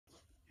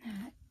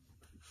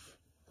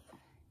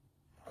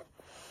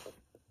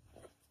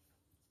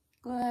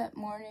Good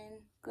morning,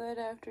 good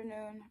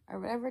afternoon, or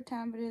whatever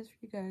time it is for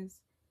you guys.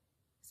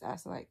 It's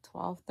actually like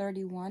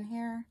 12:31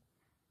 here.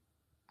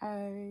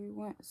 I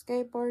went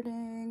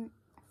skateboarding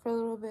for a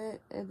little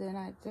bit, and then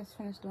I just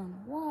finished doing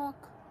a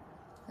walk.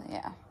 So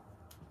yeah.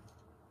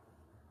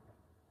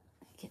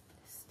 Let me get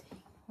this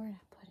thing. Where did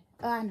I put it?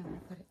 Oh, I know where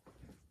I put it.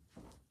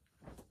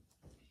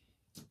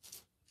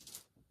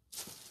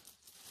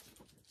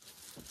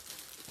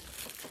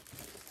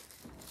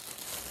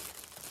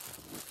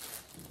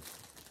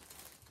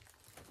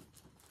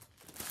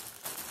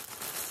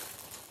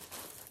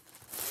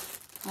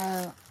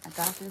 I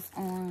got this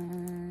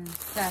on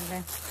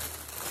Saturday.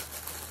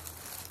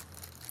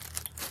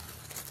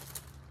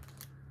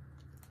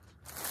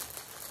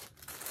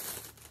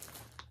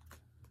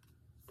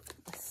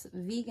 It's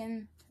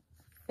vegan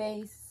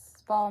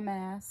face ball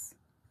mask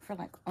for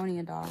like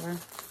only $1.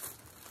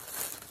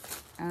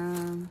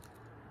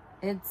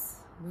 It's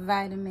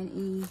vitamin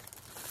E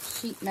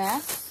sheet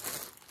mask.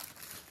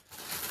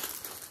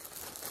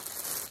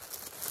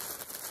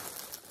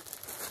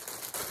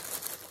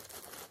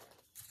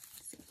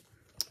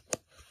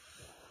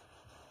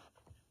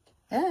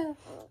 Yeah.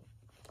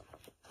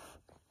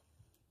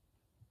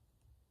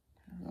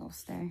 A little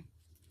stay.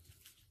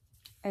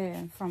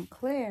 And from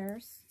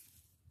Claire's,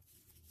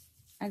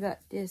 I got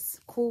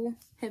this cool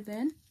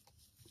headband.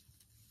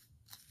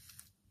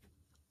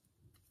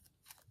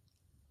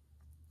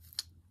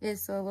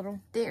 It's a little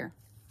deer,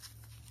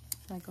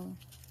 like a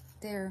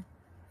deer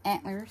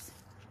antlers.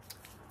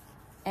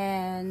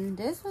 And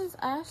this was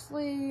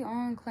actually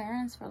on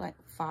clearance for like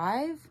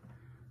 $5,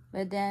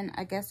 but then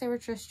I guess they were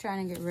just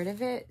trying to get rid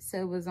of it,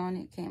 so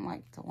it came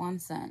like to 1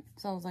 cent.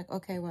 So I was like,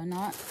 okay, why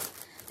not?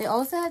 They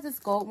also had this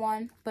gold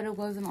one, but it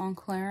wasn't on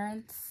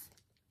clearance.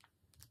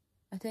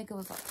 I think it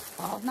was like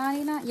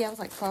 $12.99. Yeah, it was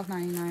like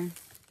 $12.99.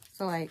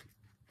 So like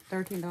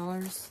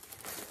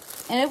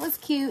 $13. And it was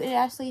cute. It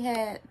actually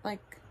had like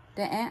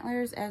the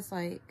antlers as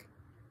like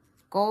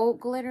gold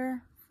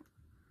glitter.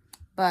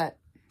 But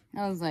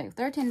I was like,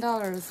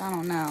 $13, I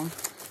don't know.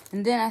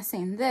 And then I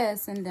seen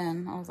this, and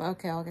then I was like,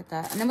 okay, I'll get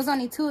that. And there was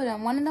only 2 of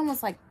them. One of them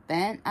was like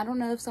bent. I don't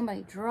know if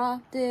somebody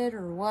dropped it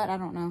or what. I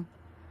don't know.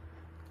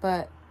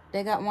 But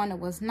they got one that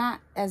was not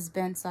as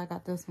bent, so I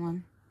got this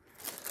one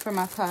for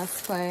my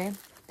cosplay.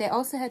 They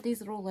also had these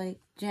little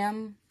like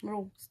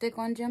little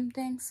stick-on gem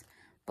things.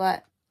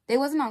 But they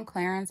wasn't on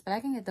clearance, but I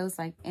can get those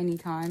like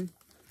anytime.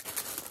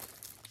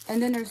 And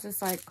then there's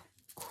this like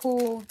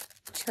cool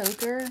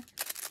choker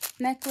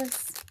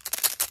necklace.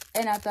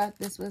 And I thought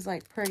this was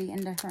like pretty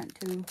and different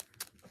too.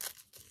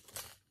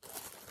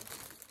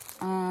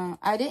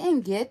 I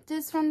didn't get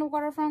this from the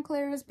Waterfront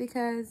Claire's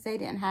because they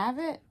didn't have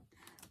it.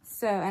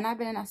 So, and I've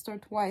been in that store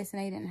twice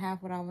and they didn't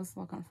have what I was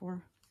looking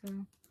for.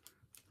 So,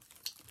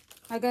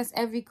 I guess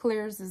every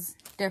Claire's is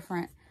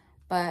different.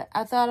 But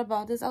I thought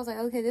about this. I was like,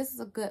 okay, this is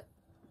a good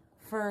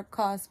for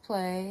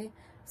cosplay.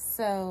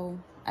 So,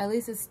 at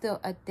least it's still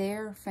a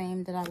dare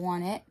fame that I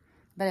wanted.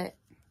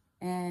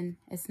 And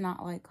it's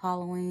not like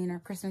Halloween or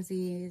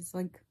Christmassy. It's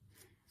like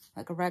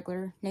a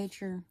regular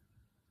nature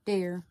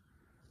deer.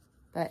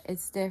 But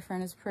it's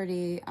different. It's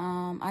pretty.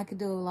 I could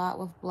do a lot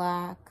with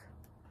black.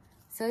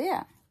 So,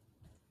 yeah.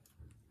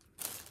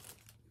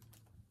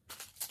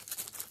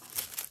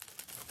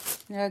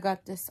 I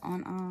got this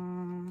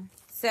on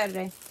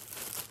Saturday.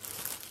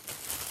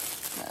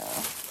 So.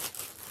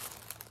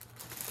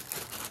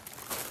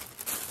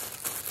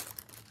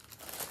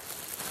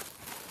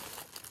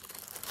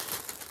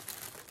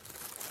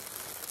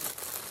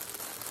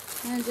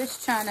 I'm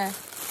just trying to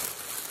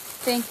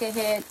think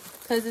ahead,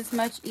 because it's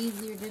much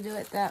easier to do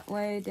it that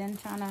way than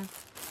trying to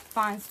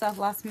find stuff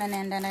last minute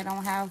and then I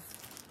don't have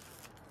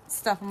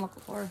stuff I'm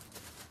looking for.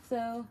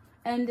 So,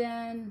 and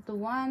then the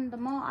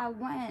mall I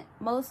went,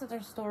 most of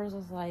their stores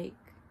was like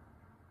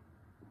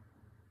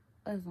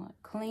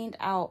cleaned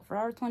out.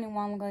 Forever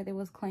 21 looked like it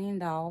was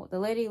cleaned out. The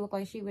lady looked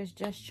like she was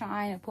just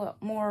trying to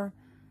put more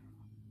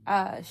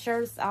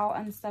shirts out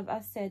and stuff.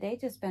 I said, they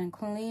just been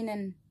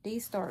cleaning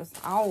these stores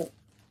out.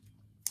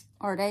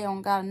 Or they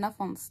don't got enough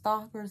on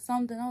stock or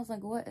something. I was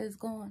like, what is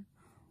going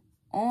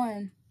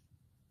on?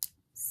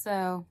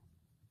 So,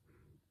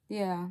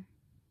 yeah.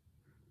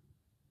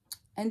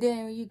 And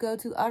then when you go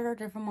to other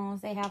different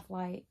malls, they have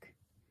like,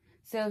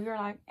 so if you're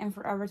like in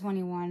Forever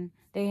 21,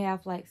 they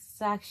have like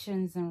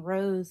sections and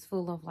rows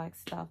full of like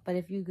stuff. But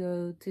if you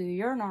go to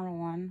your normal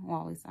one,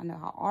 well, at least I know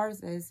how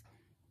ours is,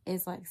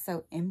 it's like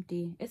so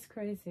empty. It's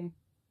crazy.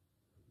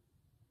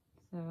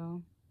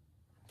 So,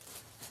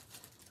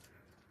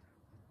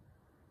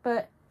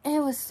 but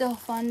it was still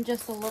fun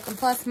just to look. And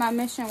plus, my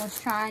mission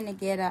was trying to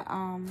get a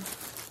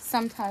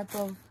some type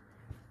of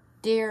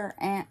deer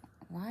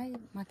why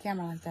my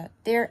camera like that?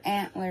 Deer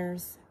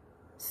antlers.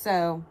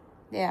 So,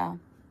 yeah.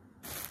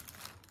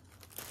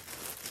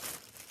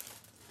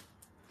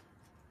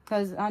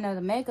 Because I know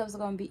the makeup's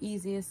going to be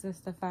easy. It's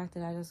just the fact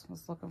that I just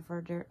was looking for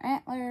deer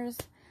antlers.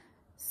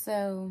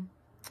 So,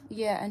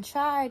 yeah. And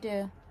try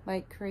to,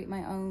 like, create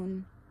my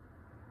own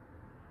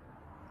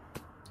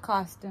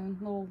costume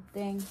little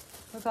thing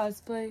for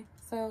cosplay.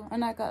 So,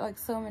 and I got like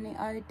so many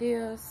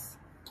ideas.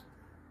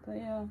 But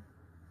yeah.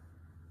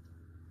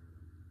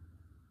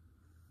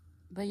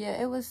 But yeah,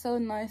 it was so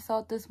nice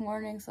out this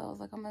morning. So I was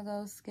like, I'm gonna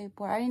go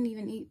skateboard. I didn't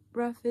even eat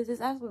breakfast.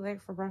 It's actually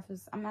late for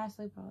breakfast. I'm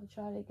actually probably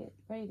trying to get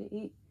ready to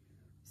eat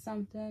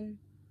something.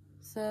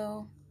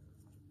 So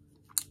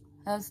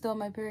that was still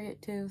my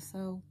period too.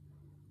 So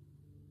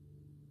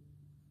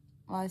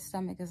my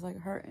stomach is like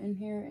hurting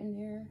here and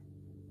there.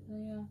 So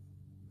yeah.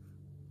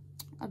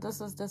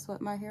 This is just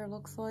what my hair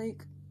looks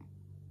like.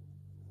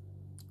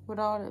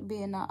 Without it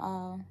being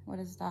a, what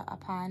is that? A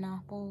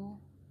pineapple.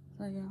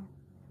 So yeah.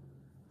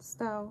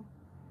 So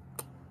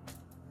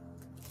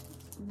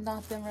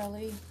nothing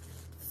really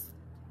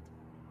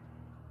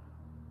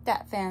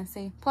that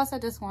fancy. Plus I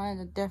just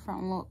wanted a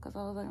different look because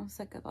I was like, I'm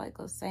sick of like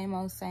the same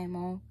old,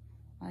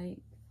 like,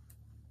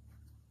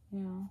 you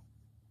know.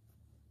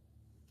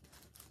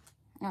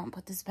 I'm gonna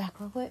put this back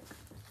real quick.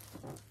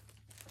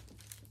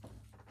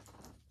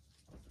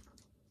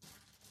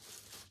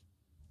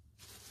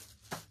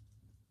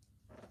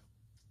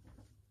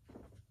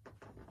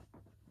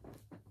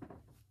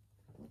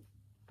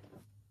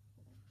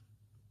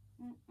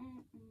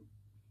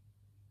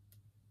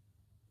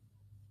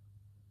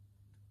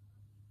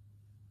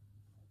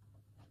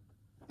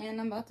 And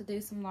I'm about to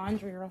do some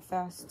laundry real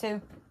fast too.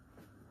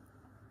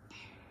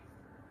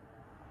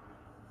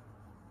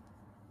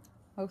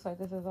 Looks like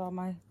this is all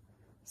my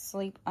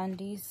sleep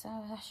undies, so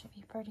that should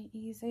be pretty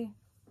easy.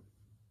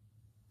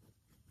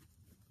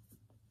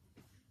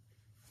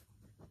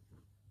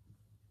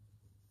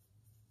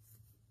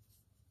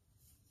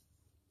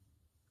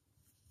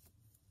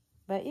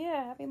 But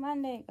yeah, happy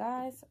Monday,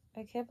 guys.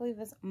 I can't believe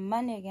it's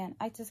Monday again.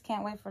 I just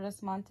can't wait for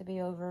this month to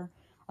be over.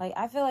 Like,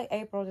 I feel like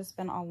April just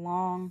been a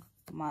long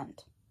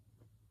month.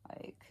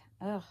 Like,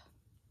 ugh.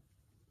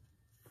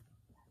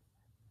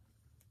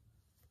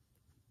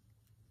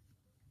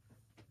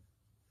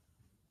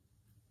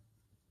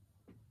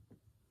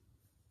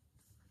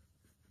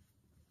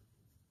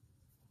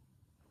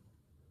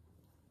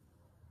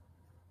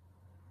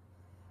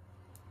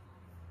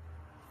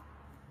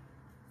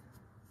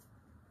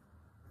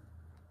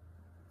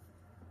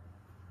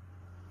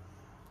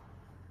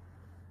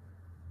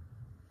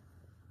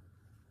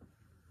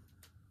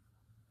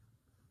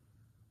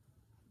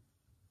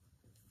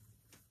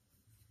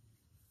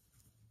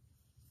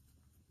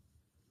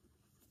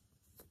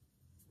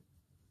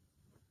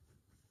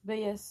 But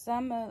yeah,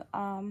 some of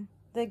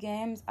the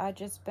games I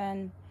just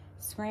been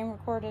screen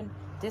recording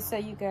just so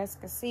you guys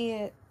can see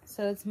it.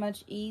 So it's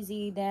much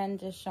easier than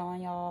just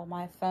showing y'all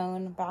my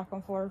phone back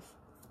and forth.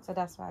 So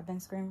that's why I've been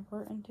screen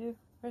recording too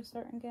for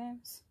certain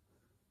games.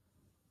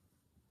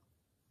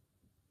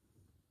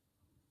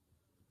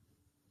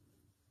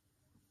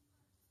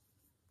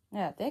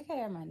 Yeah, they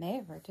care my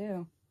neighbor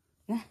too.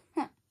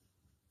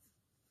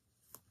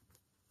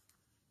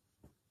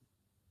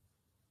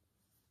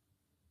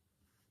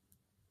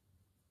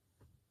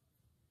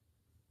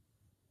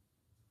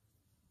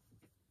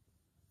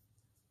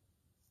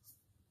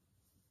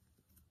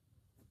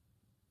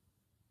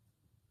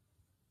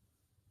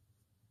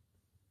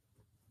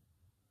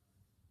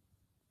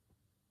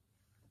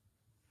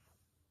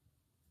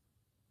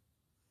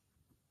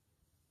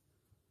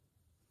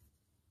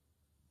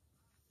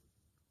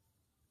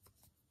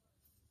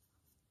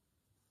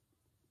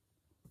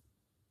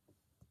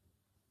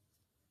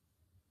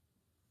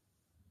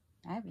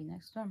 I'd be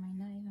next door, might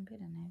not even be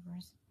the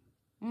neighbors.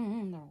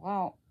 They're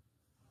loud.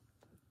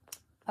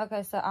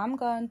 Okay, so I'm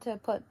going to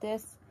put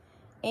this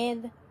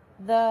in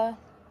the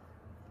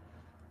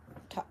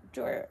top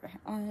drawer.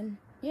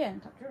 Yeah,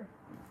 top drawer.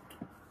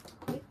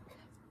 I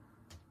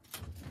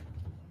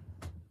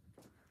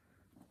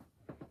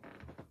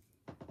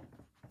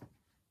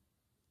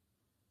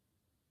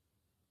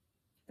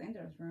think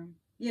there's room.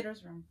 Yeah,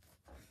 there's room.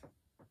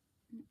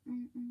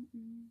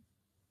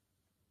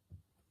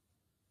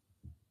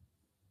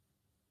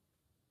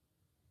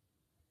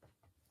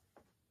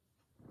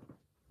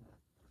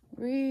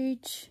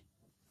 Reach.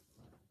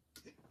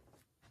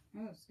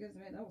 Oh, excuse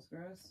me, that was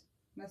gross.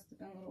 Must have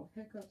been little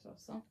hiccups or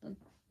something.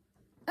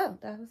 Oh,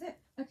 that was it.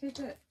 Okay,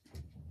 good.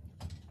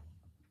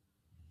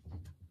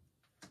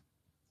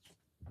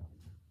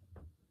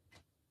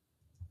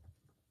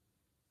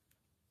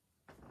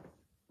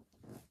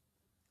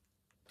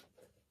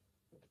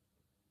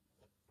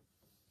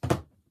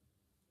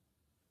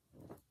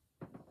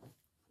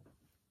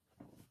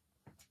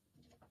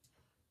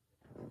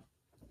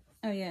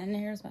 Oh yeah, and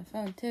here's my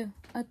phone too.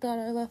 I thought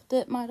I left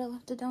it. Might have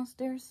left it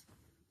downstairs.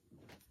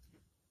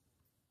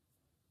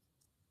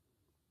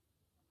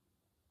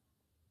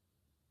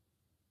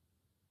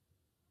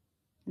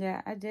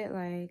 Yeah, I did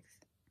like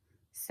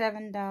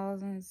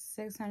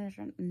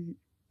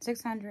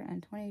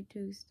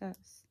 7,622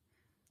 steps.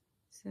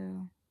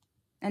 So,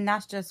 and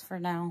that's just for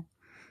now.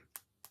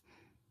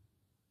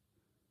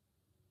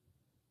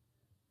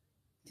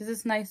 Because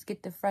it's nice to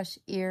get the fresh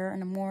air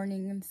in the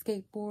morning and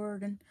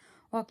skateboard and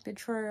walk the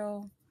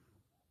trail.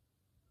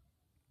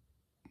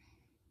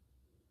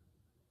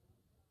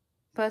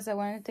 Plus, I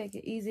wanted to take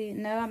it easy.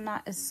 No, I'm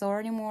not as sore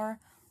anymore.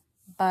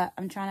 but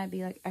I'm trying to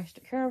be like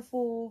extra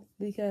careful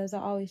because I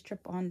always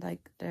trip on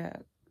like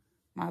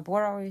my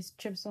board always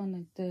trips on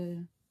like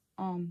the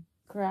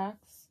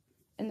cracks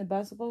in the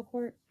basketball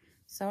court.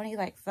 So I only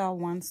like fell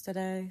once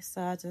today,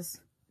 so I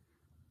just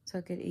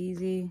took it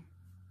easy.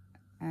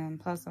 And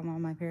plus I'm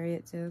on my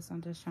period too, so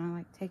I'm just trying to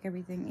like take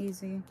everything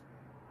easy.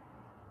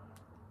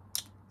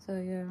 So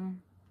yeah.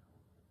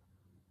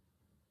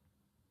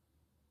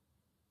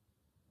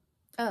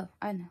 Oh,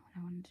 I know what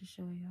I wanted to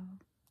show y'all.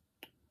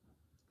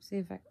 See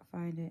if I can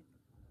find it.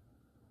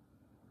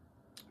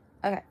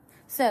 Okay,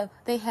 so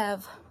they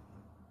have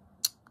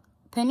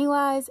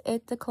Pennywise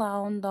at the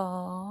Clown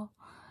doll,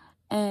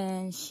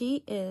 and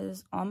she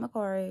is on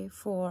Mercari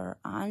for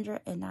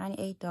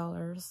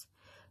 $198.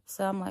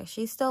 So I'm like,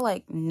 she's still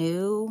like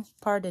new,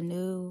 part of the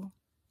new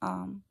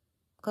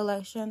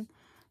collection.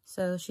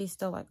 So she's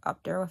still like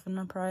up there within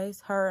the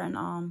price. Her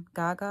and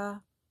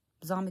Gaga,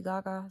 Zombie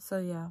Gaga. So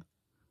yeah,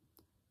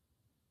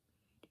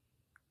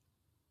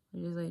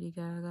 it is Lady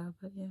Gaga,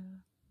 but yeah.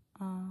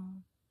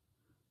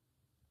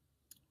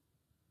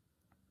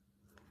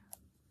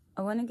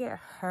 I want to get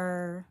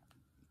her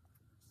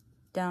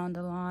down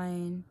the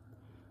line.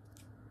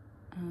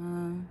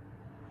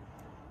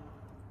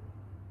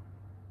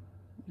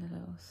 What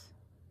else?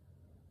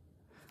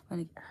 I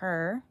want to get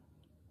her,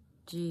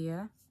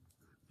 Gia.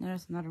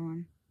 There's another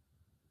one.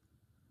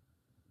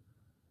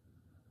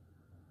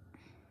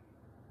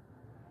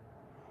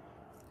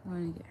 I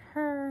want to get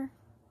her.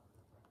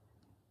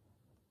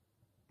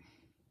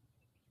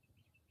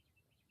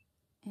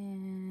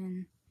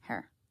 And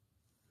her.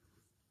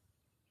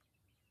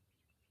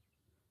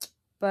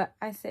 But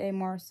I say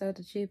more so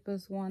the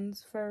cheapest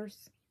ones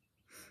first.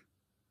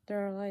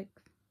 They're like,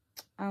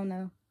 I don't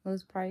know,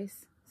 lowest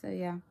price. So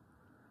yeah.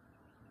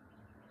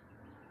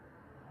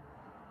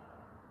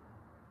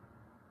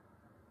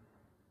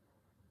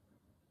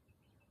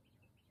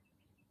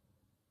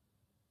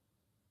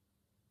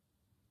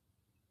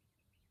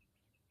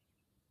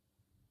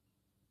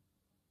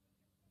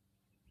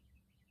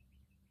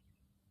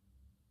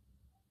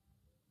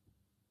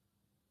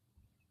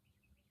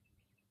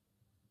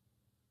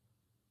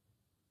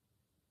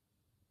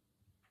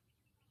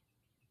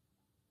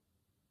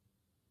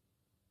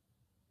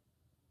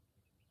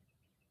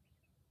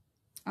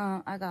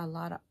 I got a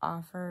lot of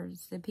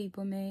offers that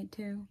people made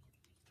too.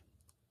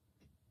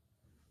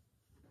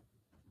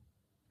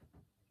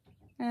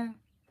 Yeah.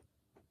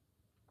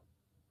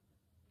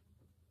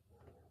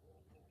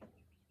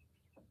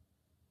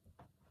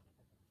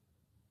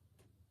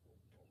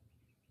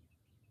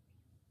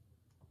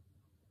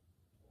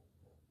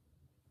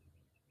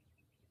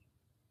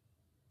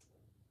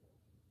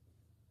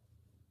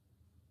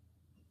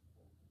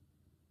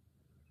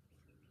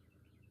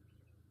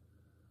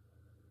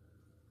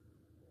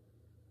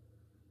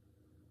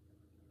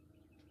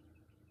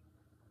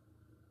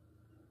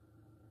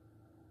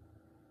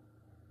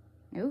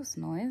 It was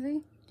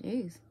noisy.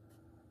 Jeez.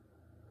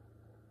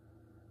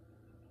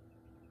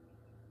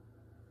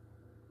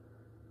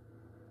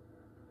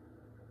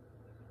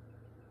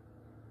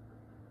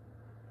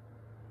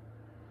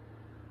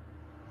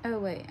 Oh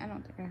wait, I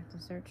don't think I have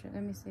to search it.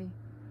 Let me see.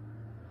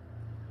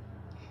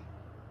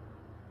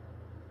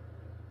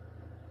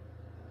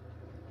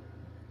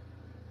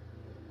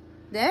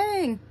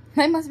 Dang,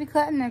 they must be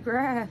cutting the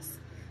grass.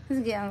 It's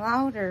getting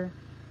louder.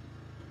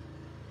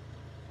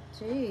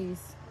 Jeez.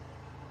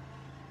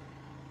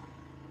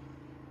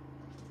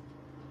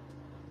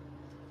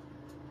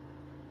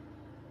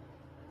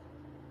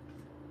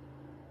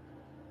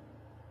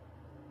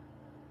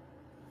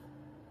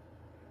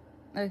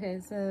 Okay,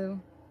 so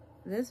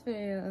this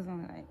video is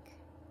only like,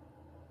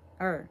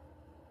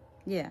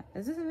 yeah,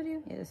 is this a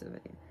video? Yeah, this is a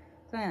video.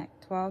 It's only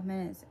like 12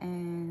 minutes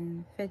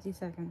and 50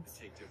 seconds.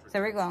 So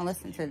we're going to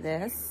listen to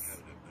this.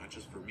 Not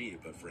just for me,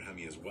 but for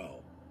Hemi as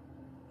well.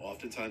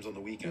 Oftentimes on the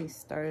weekend. We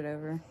started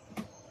over.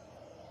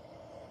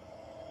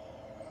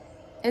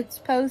 It's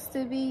supposed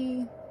to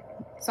be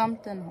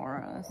something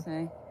horror, let's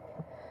say.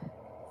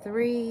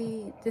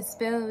 3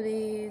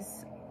 disabilities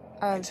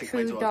of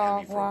true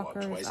dog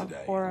walkers of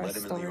horror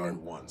story.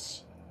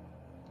 Once.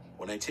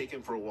 When I take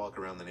him for a walk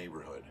around the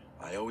neighborhood,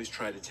 I always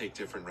try to take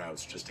different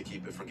routes just to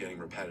keep it from getting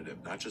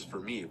repetitive, not just for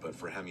me, but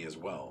for Hemi as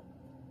well.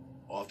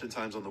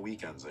 Oftentimes on the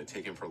weekends, I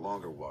take him for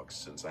longer walks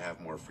since I have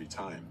more free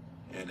time,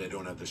 and I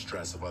don't have the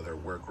stress of other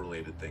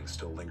work-related things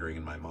still lingering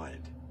in my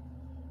mind.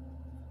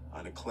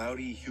 On a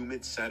cloudy,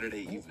 humid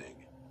Saturday evening,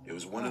 it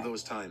was one of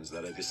those times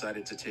that I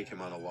decided to take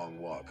him on a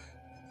long walk.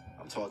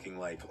 I'm talking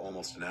like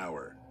almost an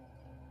hour.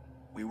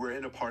 We were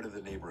in a part of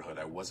the neighborhood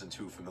I wasn't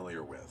too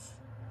familiar with.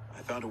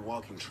 I found a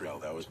walking trail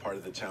that was part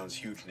of the town's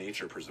huge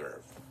nature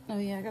preserve. Oh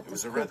yeah, I got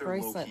this cool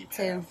bracelet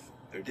too.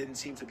 There didn't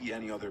seem to be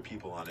any other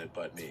people on it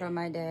but me. It's from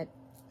my dad.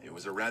 It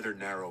was a rather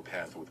narrow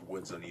path with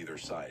woods on either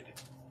side.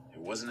 It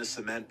wasn't a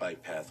cement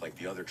bike path like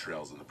the other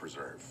trails in the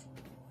preserve.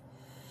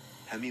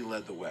 Hemi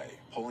led the way,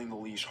 pulling the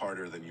leash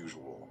harder than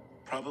usual,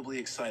 probably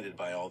excited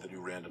by all the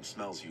new random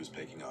smells he was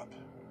picking up.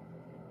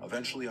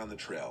 Eventually on the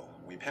trail,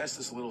 we passed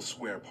this little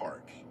square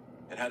park.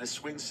 It had a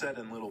swing set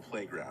and little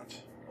playground,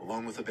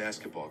 along with a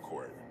basketball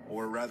court,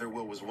 or rather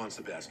what was once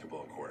a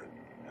basketball court,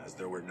 as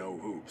there were no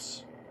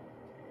hoops.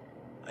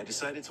 I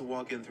decided to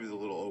walk in through the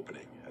little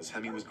opening, as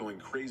Hemi was going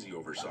crazy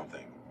over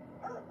something.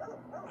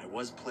 I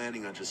was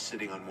planning on just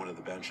sitting on one of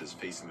the benches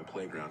facing the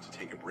playground to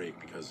take a break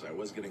because I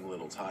was getting a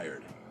little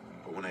tired.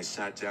 But when I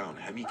sat down,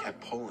 Hemi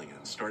kept pulling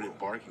and started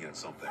barking at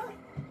something.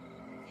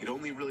 He'd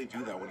only really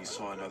do that when he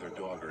saw another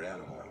dog or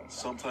animal.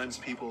 Sometimes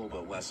people,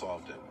 but less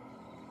often.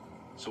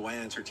 So I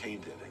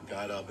entertained it and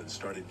got up and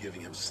started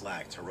giving him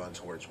slack to run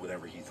towards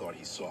whatever he thought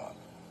he saw.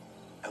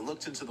 I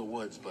looked into the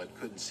woods but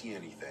couldn't see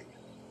anything.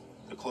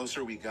 The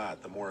closer we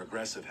got, the more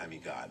aggressive Hemi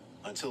got,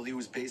 until he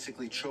was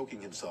basically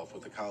choking himself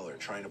with the collar,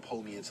 trying to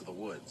pull me into the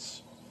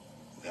woods.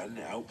 Then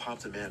out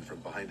popped a man from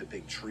behind a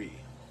big tree.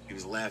 He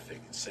was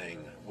laughing and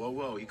saying, "Whoa,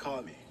 whoa, he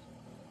caught me."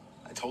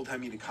 I told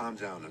Hemi to calm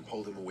down and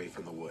pulled him away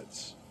from the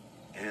woods.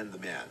 And the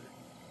man.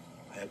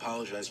 I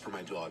apologized for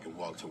my dog and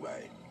walked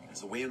away,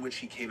 as the way in which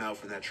he came out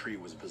from that tree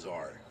was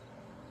bizarre.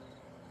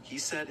 He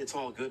said, "It's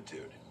all good,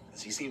 dude,"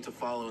 as he seemed to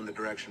follow in the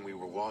direction we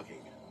were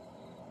walking.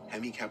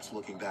 Hemi kept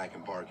looking back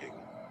and barking.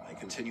 I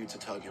continued to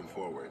tug him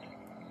forward.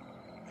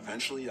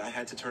 Eventually, I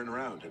had to turn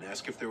around and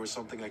ask if there was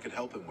something I could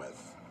help him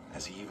with,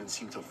 as he even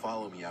seemed to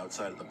follow me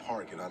outside of the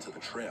park and onto the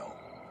trail.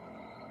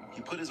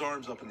 He put his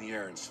arms up in the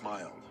air and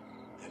smiled,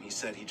 and he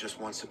said he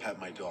just wants to pet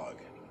my dog.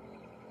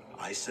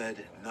 I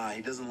said, "Nah,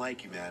 he doesn't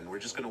like you, man. We're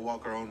just gonna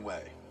walk our own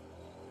way."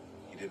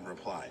 He didn't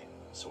reply,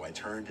 so I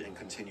turned and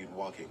continued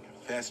walking,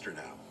 faster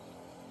now.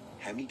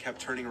 Hemi kept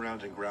turning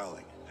around and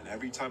growling, and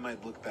every time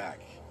I'd look back,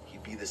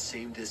 he'd be the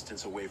same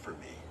distance away from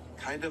me,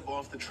 kind of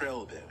off the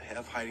trail a bit,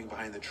 half hiding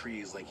behind the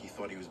trees like he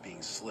thought he was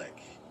being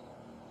slick.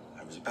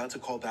 I was about to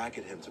call back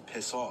at him to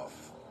piss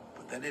off,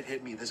 but then it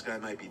hit me this guy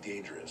might be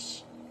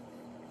dangerous.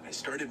 I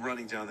started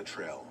running down the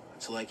trail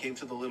until I came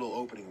to the little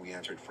opening we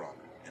entered from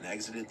and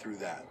exited through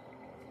that.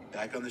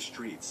 Back on the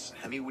streets,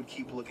 Hemi would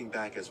keep looking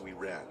back as we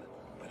ran,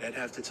 but I'd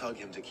have to tug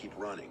him to keep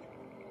running.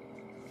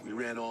 We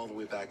ran all the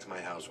way back to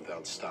my house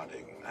without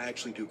stopping. I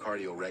actually do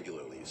cardio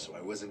regularly, so I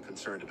wasn't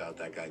concerned about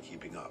that guy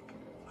keeping up.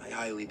 I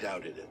highly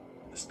doubted it,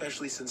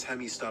 especially since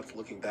Hemi stopped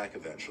looking back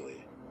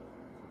eventually.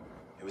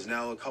 It was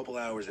now a couple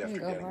hours after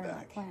getting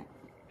back.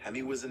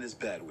 Hemi was in his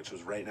bed, which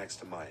was right next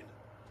to mine,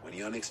 when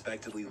he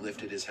unexpectedly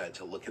lifted his head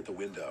to look at the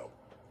window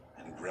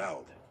and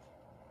growled.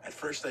 At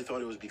first I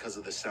thought it was because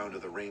of the sound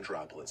of the rain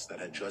droplets that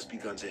had just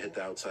begun to hit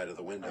the outside of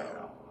the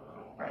window.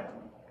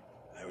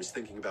 I was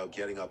thinking about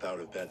getting up out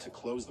of bed to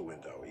close the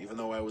window, even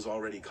though I was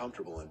already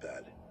comfortable in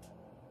bed.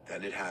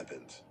 Then it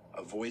happened.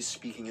 A voice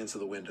speaking into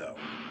the window.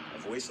 A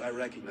voice I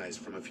recognized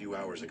from a few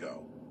hours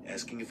ago,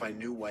 asking if I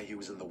knew why he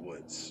was in the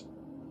woods.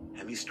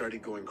 Hemi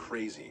started going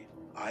crazy.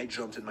 I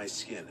jumped in my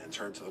skin and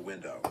turned to the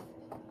window.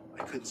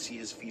 I couldn't see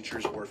his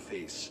features or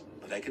face,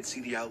 but I could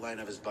see the outline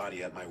of his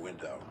body at my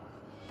window.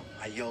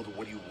 I yelled,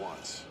 "What do you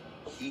want?"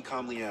 He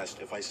calmly asked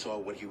if I saw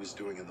what he was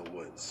doing in the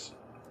woods.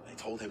 I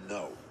told him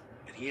no,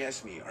 and he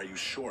asked me, "Are you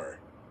sure?"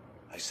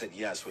 I said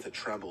yes with a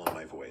tremble in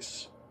my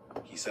voice.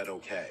 He said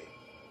okay,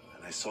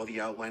 and I saw the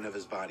outline of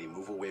his body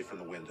move away from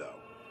the window.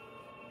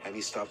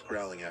 Hemi stopped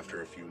growling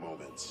after a few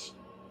moments.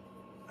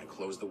 I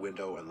closed the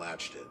window and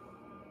latched it.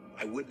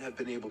 I wouldn't have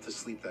been able to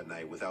sleep that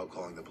night without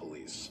calling the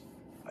police.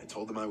 I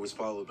told them I was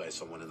followed by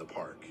someone in the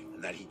park,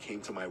 and that he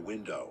came to my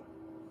window.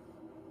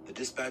 The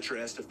dispatcher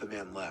asked if the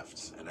man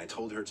left, and I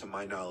told her to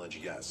my knowledge,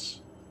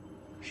 yes.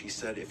 She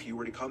said if you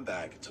were to come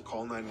back, to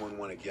call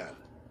 911 again.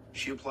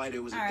 She implied it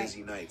was a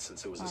busy night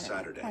since it was a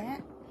Saturday.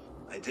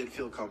 I did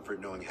feel comfort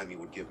knowing Hemi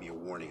would give me a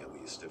warning at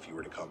least if he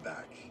were to come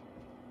back.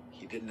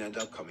 He didn't end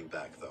up coming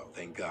back though,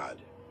 thank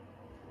God.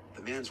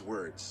 The man's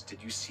words,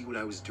 "Did you see what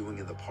I was doing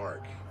in the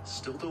park?"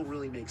 still don't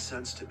really make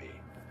sense to me.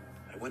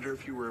 I wonder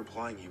if you were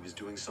implying he was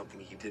doing something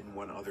he didn't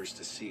want others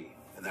to see,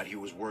 and that he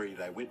was worried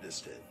I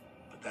witnessed it.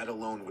 But that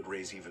alone would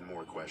raise even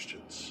more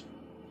questions.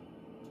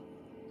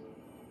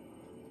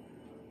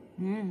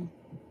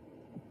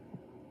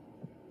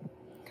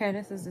 Okay,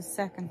 this is the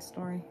second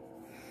story.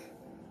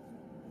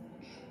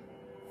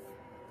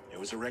 It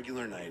was a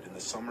regular night in the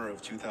summer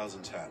of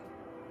 2010.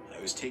 I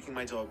was taking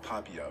my dog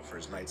Poppy out for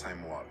his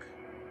nighttime walk.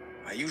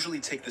 I usually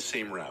take the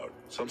same route.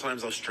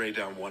 Sometimes I'll stray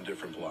down one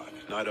different block.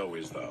 Not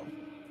always, though.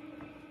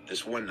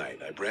 This one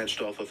night, I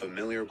branched off a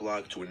familiar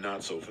block to a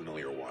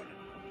not-so-familiar one.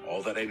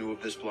 All that I knew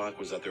of this block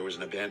was that there was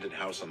an abandoned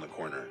house on the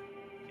corner.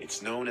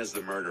 It's known as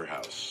the Murder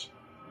House.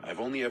 I've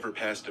only ever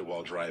passed it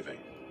while driving.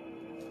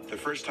 The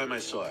first time I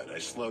saw it, I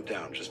slowed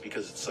down just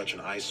because it's such an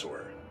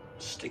eyesore,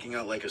 sticking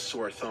out like a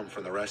sore thumb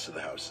from the rest of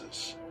the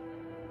houses.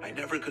 I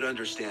never could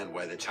understand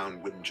why the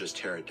town wouldn't just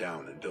tear it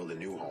down and build a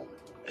new home,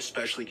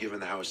 especially given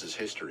the house's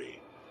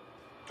history.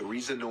 The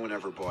reason no one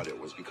ever bought it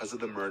was because of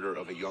the murder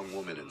of a young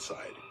woman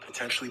inside,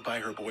 potentially by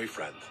her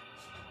boyfriend.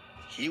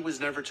 He was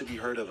never to be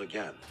heard of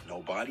again.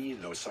 No body,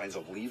 no signs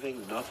of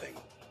leaving, nothing.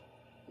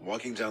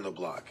 Walking down the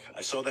block,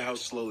 I saw the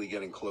house slowly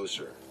getting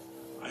closer.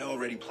 I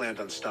already planned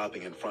on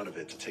stopping in front of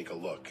it to take a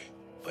look,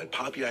 but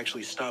Poppy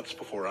actually stopped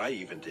before I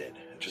even did,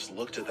 and just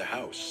looked at the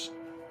house.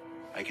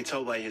 I could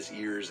tell by his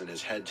ears and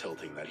his head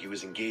tilting that he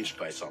was engaged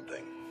by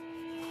something.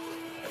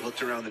 I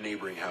looked around the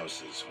neighboring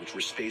houses, which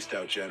were spaced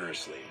out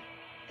generously.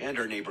 And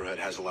our neighborhood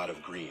has a lot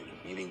of green,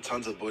 meaning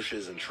tons of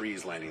bushes and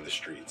trees lining the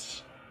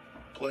streets.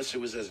 Plus,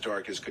 it was as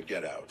dark as could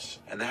get out,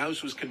 and the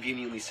house was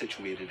conveniently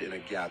situated in a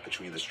gap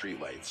between the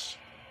streetlights.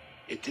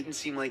 It didn't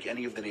seem like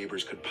any of the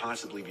neighbors could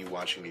possibly be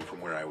watching me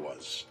from where I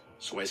was,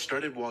 so I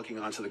started walking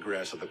onto the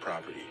grass of the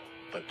property,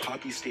 but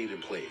Poppy stayed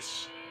in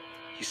place.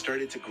 He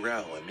started to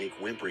growl and make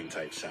whimpering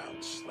type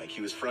sounds, like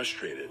he was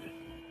frustrated.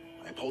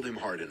 I pulled him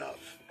hard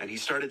enough, and he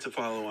started to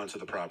follow onto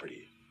the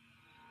property.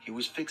 He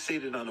was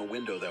fixated on a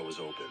window that was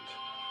opened.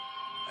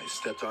 I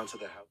stepped onto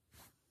the house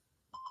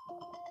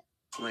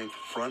length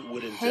front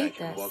wooden deck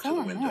and walked to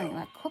the window.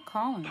 Like, quit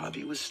calling me.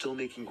 Poppy was still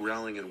making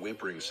growling and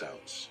whimpering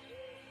sounds.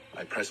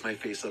 I pressed my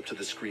face up to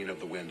the screen of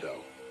the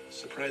window,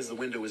 surprised the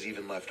window was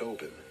even left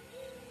open.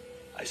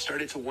 I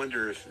started to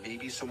wonder if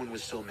maybe someone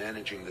was still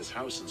managing this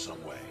house in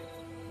some way,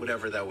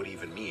 whatever that would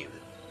even mean.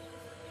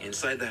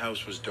 Inside the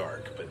house was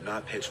dark, but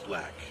not pitch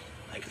black.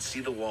 I could see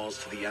the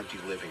walls to the empty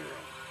living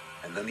room,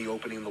 and then the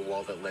opening in the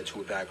wall that led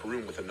to a back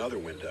room with another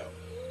window.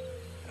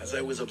 As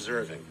I was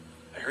observing,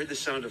 I heard the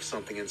sound of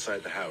something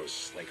inside the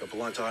house, like a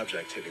blunt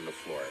object hitting the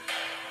floor.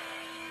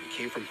 It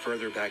came from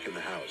further back in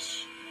the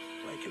house,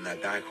 like in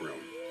that back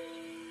room.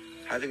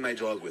 Having my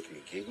dog with me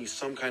gave me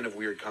some kind of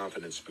weird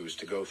confidence boost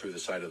to go through the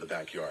side of the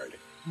backyard.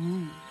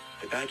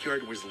 The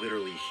backyard was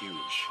literally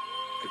huge.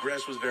 The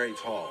grass was very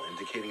tall,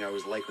 indicating I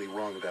was likely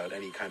wrong about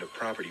any kind of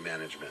property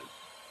management.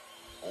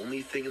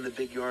 Only thing in the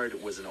big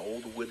yard was an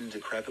old wooden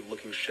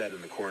decrepit-looking shed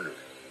in the corner.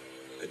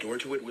 The door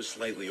to it was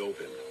slightly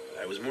open.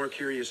 I was more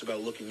curious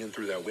about looking in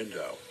through that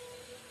window.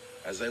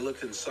 As I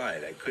looked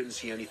inside, I couldn't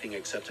see anything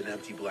except an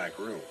empty black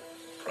room,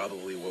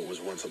 probably what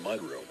was once a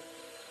mud room.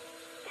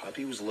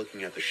 Poppy was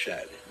looking at the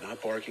shed,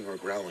 not barking or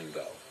growling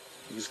though.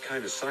 He was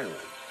kind of silent.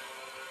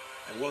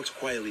 I walked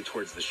quietly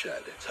towards the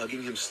shed,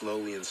 tugging him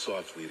slowly and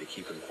softly to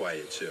keep him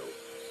quiet too.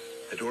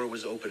 The door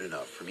was open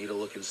enough for me to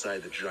look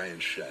inside the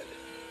giant shed.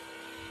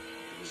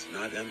 It was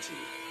not empty.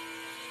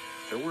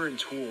 There weren't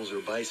tools or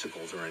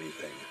bicycles or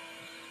anything.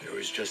 There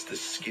was just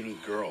this skinny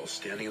girl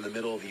standing in the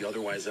middle of the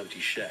otherwise empty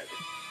shed.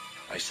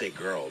 I say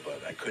girl,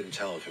 but I couldn't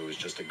tell if it was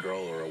just a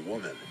girl or a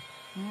woman.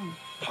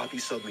 Poppy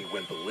suddenly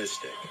went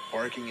ballistic,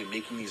 barking and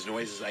making these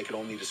noises I could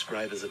only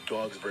describe as a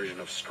dog's version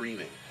of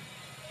screaming.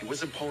 He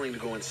wasn't pulling to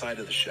go inside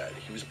of the shed,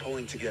 he was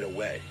pulling to get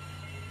away.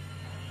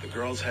 The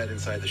girl's head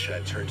inside the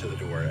shed turned to the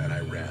door and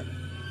I ran.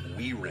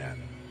 We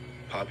ran.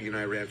 Poppy and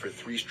I ran for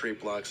 3 straight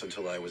blocks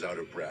until I was out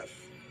of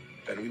breath.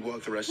 Then we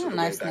walked the rest of the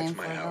way back to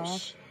my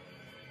house.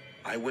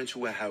 I went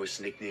to a house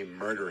nicknamed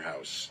Murder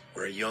House,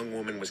 where a young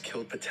woman was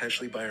killed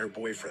potentially by her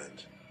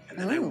boyfriend. And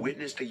then I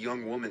witnessed a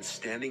young woman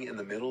standing in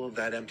the middle of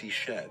that empty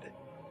shed.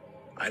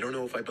 I don't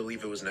know if I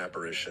believe it was an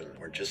apparition,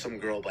 or just some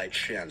girl by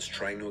chance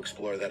trying to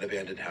explore that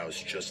abandoned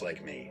house just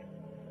like me.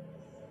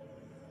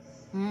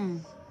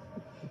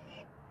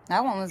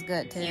 That one was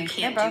good too. You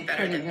can't do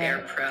better than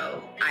Bear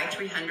Pro,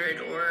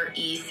 i300 or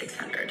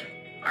E600.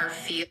 Our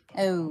field.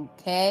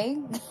 Okay.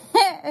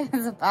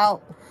 It's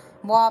about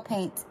wall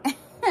paint.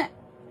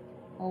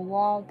 A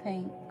wall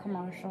paint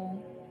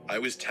commercial. I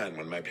was 10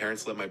 when my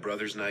parents let my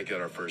brothers and I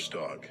get our first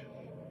dog.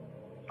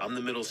 I'm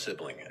the middle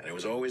sibling, and it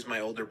was always my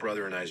older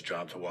brother and I's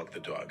job to walk the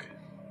dog.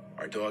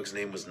 Our dog's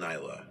name was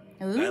Nyla.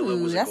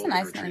 Nyla was that's a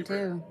nice retriever. name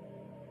too.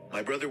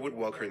 My brother would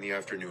walk her in the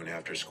afternoon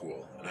after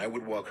school, and I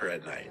would walk her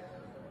at night.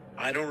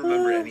 I don't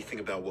remember anything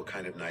about what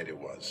kind of night it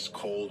was.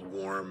 Cold,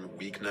 warm,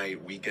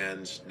 weeknight,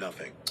 weekends,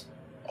 nothing.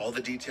 All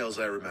the details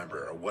I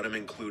remember are what I'm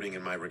including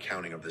in my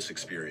recounting of this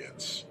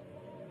experience.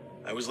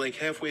 I was like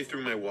halfway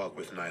through my walk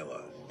with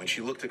Nyla when she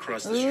looked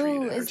across the street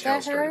and her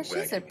tail started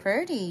wagging. She's a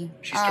pretty.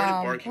 She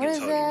started barking and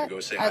tugging to go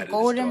say hi to this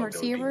dog that was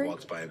being retriever?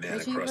 walked by a man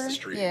across the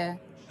street. Yeah.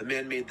 The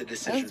man made the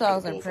decision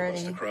for both of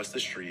us to cross the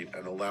street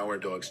and allow our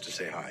dogs to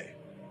say hi.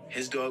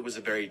 His dog was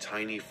a very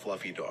tiny,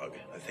 fluffy dog.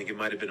 I think it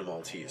might have been a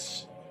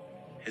Maltese.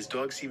 His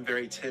dog seemed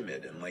very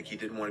timid and like he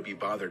didn't want to be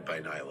bothered by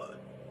Nyla.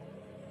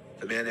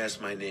 The man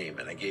asked my name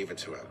and I gave it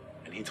to him,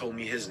 and he told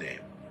me his name.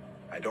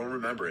 I don't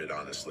remember it,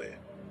 honestly.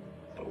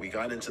 But we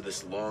got into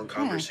this long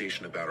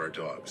conversation about our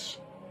dogs.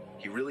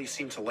 He really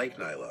seemed to like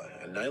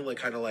Nyla, and Nyla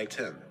kind of liked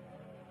him.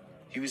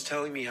 He was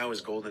telling me how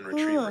his golden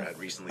retriever had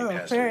recently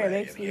passed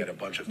away, and he had a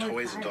bunch of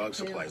toys and dog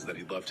supplies that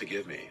he'd love to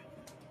give me.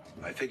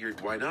 I figured,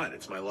 why not?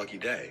 It's my lucky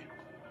day.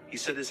 He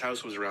said his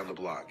house was around the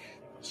block,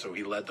 so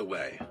he led the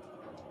way.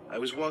 I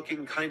was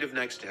walking kind of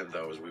next to him,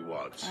 though, as we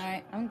walked.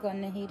 Alright, I'm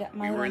going to heat up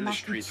my We were in the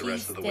street the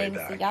rest of the way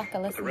back,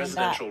 but the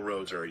residential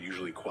roads are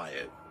usually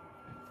quiet.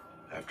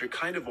 After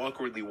kind of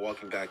awkwardly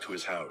walking back to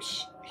his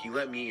house, he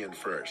let me in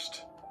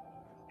first.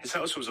 His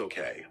house was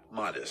okay,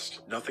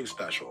 modest, nothing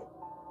special.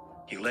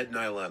 He led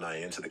Nyla and I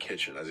into the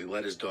kitchen as he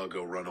let his dog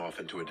go run off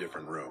into a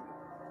different room.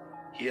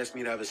 He asked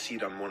me to have a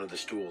seat on one of the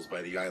stools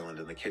by the island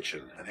in the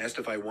kitchen and asked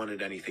if I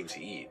wanted anything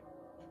to eat.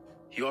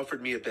 He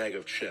offered me a bag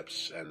of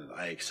chips, and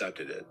I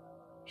accepted it.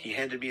 He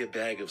handed me a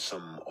bag of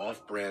some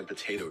off-brand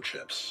potato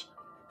chips.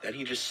 Then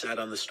he just sat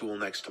on the stool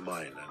next to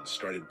mine and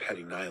started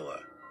petting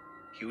Nyla.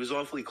 He was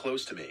awfully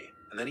close to me,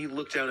 And then he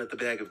looked down at the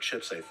bag of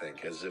chips, I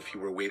think, as if he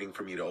were waiting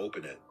for me to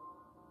open it.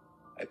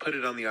 I put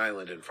it on the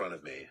island in front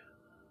of me.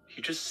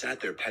 He just sat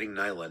there petting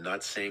Nyla,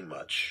 not saying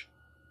much.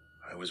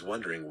 I was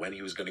wondering when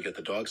he was going to get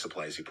the dog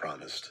supplies he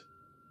promised.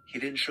 He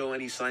didn't show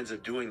any signs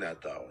of doing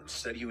that, though.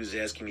 Instead, he was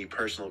asking me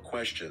personal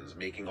questions,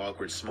 making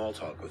awkward small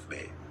talk with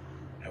me.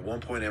 At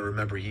one point, I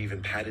remember he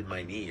even patted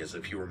my knee as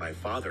if he were my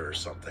father or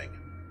something.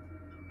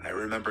 I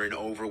remember an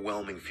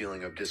overwhelming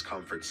feeling of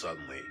discomfort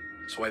suddenly,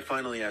 so I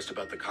finally asked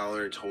about the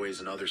collar, toys,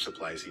 and other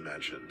supplies he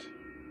mentioned.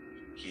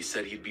 He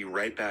said he'd be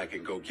right back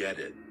and go get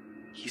it.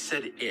 He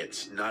said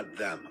it, not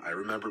them. I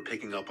remember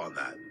picking up on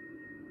that.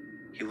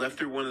 He left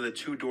through one of the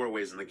 2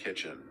 doorways in the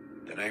kitchen.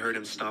 Then I heard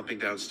him stomping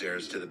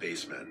downstairs to the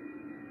basement.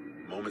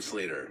 Moments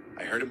later,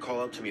 I heard him call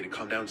up to me to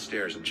come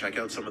downstairs and check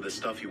out some of the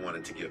stuff he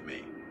wanted to give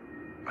me.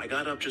 I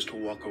got up just to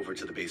walk over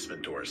to the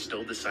basement door,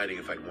 still deciding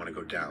if I'd want to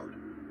go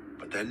down.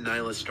 But then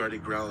Nyla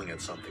started growling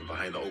at something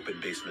behind the open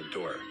basement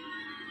door.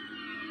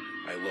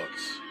 I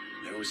looked.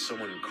 There was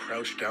someone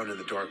crouched down in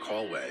the dark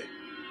hallway.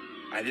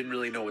 I didn't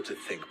really know what to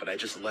think, but I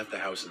just left the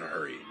house in a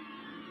hurry.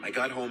 I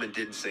got home and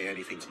didn't say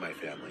anything to my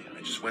family.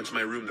 I just went to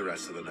my room the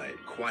rest of the night,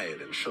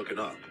 quiet and shooken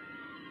up.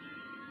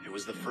 It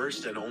was the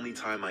first and only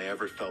time I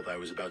ever felt I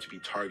was about to be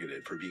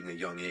targeted for being a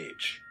young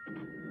age.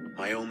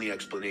 My only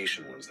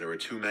explanation was there were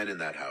 2 men in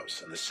that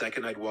house, and the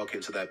second I'd walk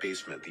into that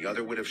basement, the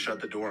other would have shut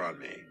the door on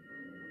me.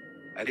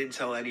 I didn't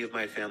tell any of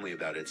my family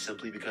about it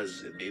simply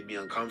because it made me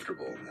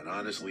uncomfortable and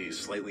honestly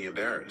slightly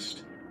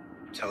embarrassed.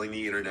 Telling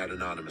the internet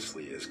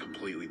anonymously is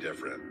completely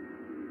different.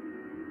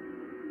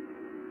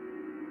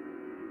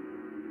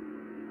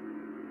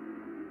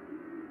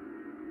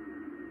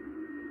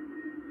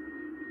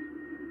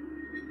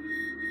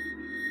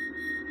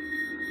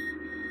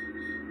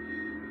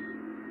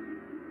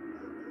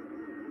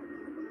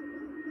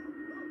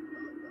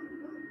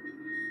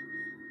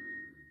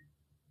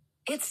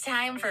 It's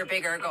time for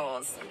bigger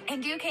goals,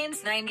 and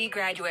Duquesne's 90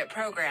 graduate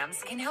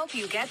programs can help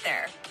you get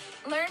there.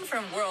 Learn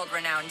from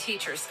world-renowned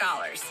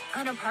teacher-scholars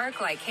on a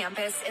park-like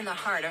campus in the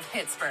heart of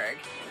Pittsburgh.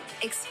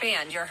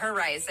 Expand your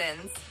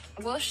horizons.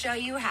 We'll show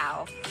you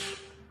how.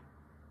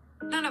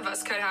 None of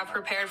us could have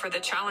prepared for the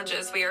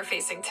challenges we are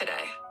facing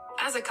today.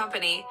 As a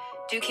company,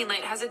 Duquesne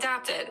Light has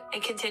adapted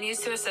and continues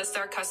to assist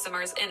our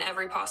customers in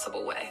every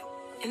possible way.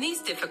 In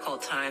these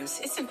difficult times,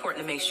 it's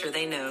important to make sure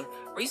they know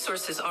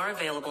resources are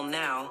available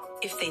now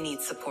if they need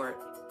support.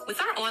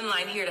 With our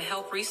online Here to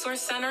Help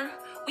Resource Center,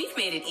 we've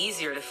made it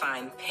easier to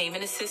find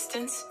payment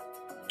assistance,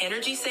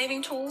 energy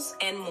saving tools,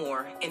 and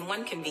more in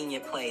one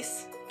convenient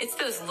place. It's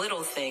those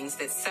little things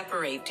that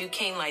separate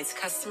Duquesne Light's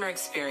customer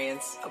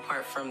experience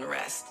apart from the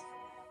rest.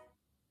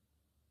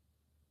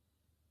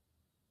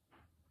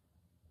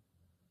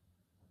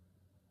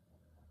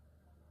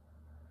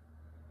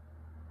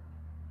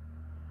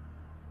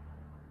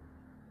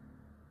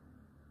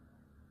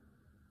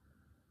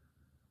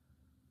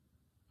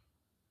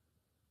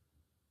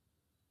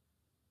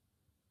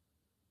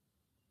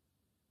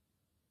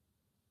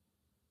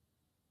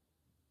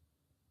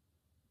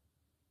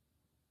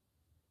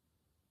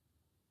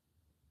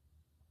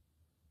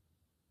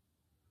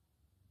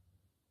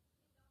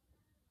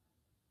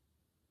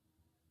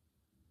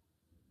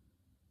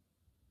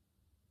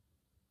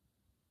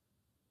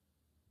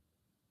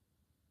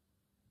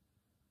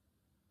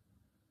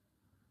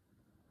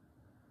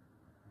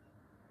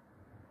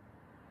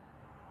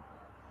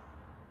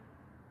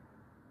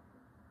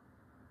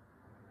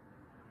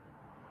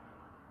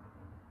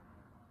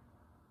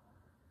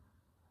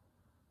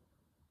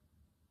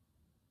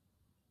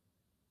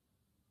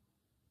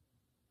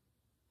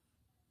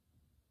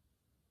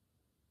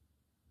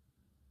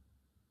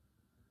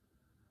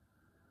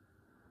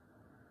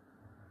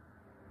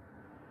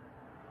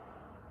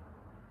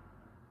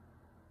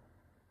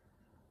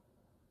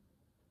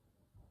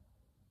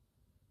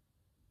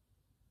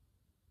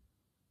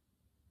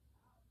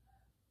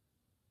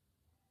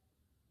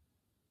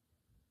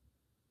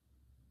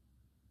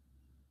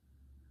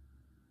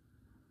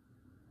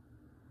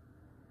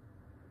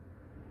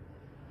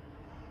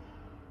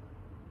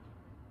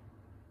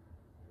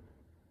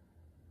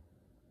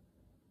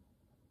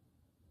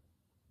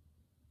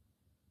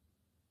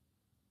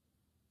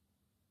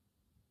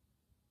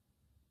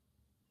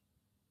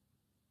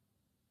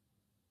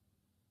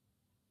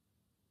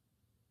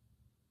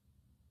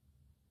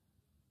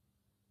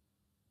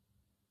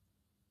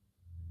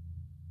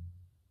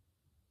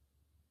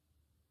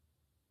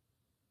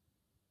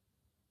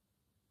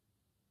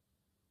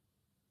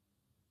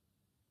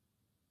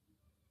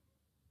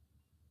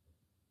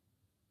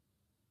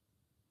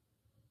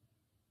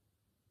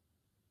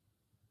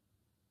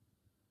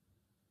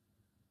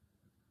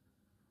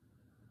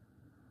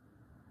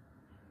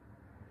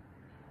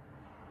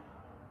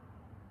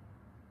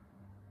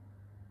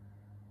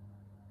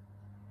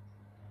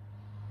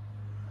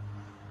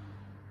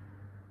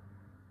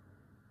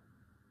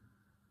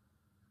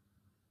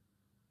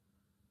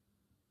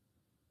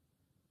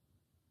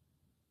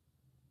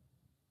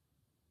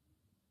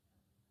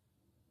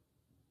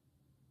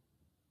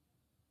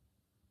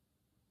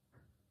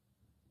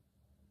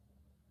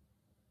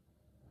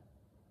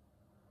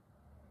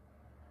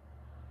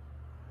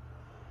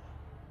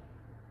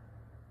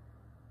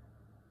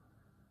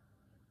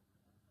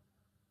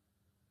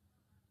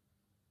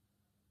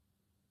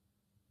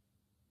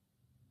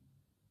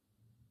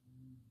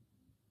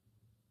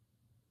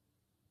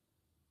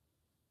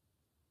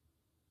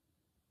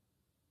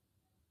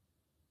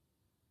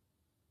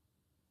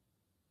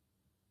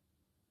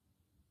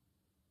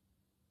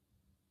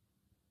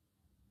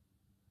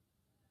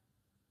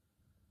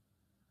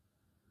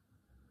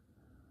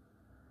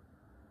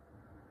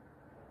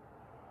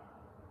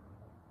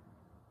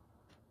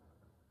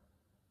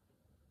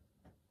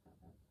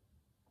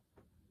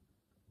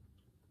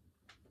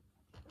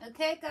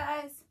 Okay,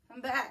 guys,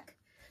 I'm back.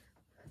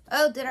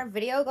 Oh, did our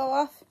video go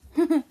off?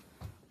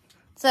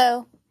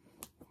 So,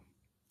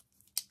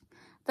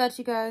 thought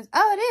you guys...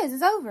 Oh, it is.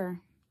 It's over.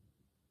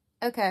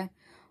 Okay.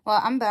 Well,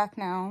 I'm back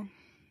now.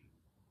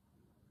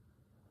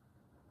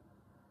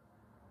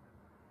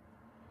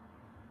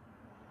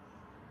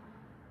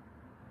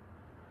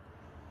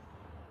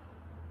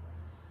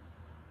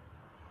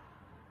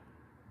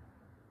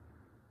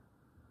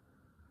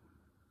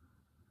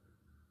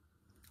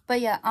 But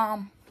yeah,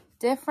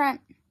 different.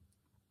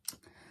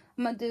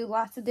 I'm gonna do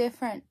lots of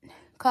different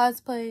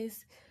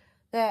cosplays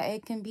that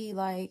it can be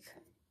like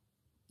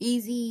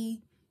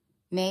easy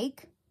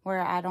make,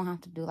 where I don't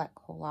have to do like a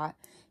whole lot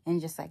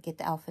and just like get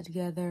the outfit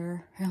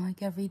together and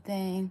like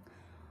everything.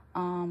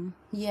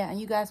 Yeah,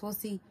 and you guys will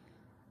see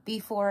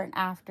before and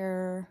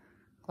after.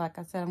 Like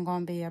I said, I'm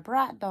gonna be a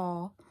brat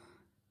doll,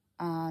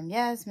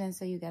 Yasmin,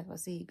 so you guys will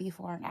see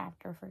before and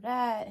after for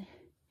that.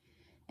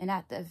 And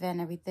at the event,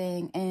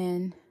 everything.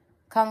 And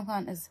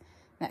Comic-Con is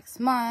next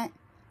month,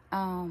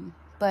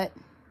 but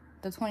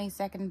the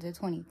 22nd to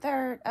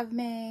 23rd of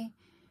May,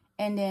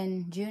 and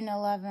then June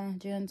 11th,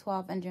 June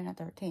 12th, and June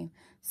 13th.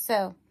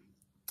 So,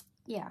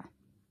 yeah.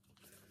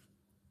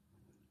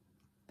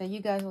 But you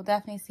guys will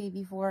definitely see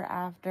before,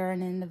 after,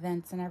 and in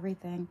events and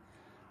everything.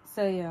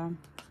 So, yeah.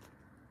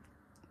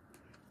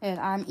 And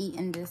I'm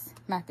eating this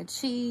mac and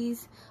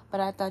cheese,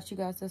 but I thought you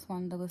guys just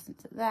wanted to listen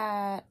to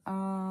that.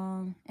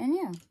 And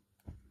yeah.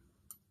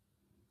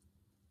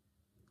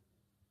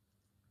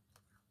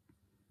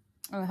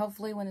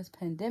 Hopefully when this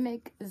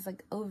pandemic is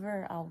like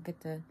over, I'll get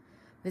to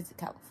visit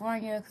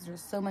California, because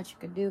there's so much you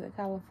can do in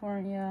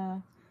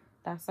California.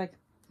 That's like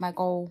my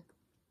goal.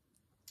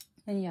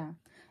 And yeah,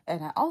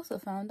 and I also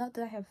found out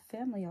that I have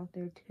family out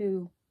there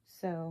too,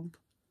 so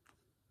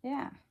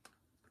yeah,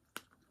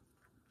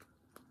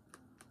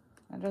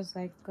 and there's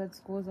like good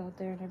schools out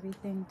there and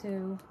everything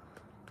too.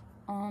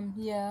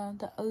 Yeah,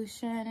 the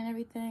ocean and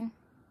everything.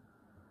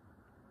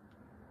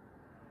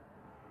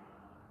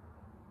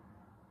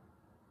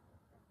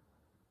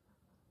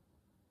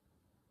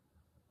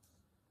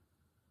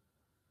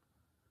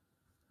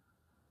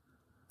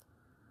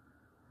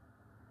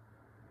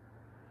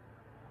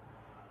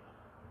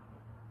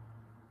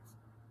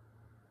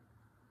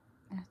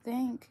 I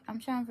think I'm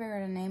trying to figure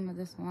out the name of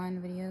this one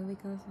video we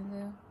can listen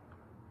to.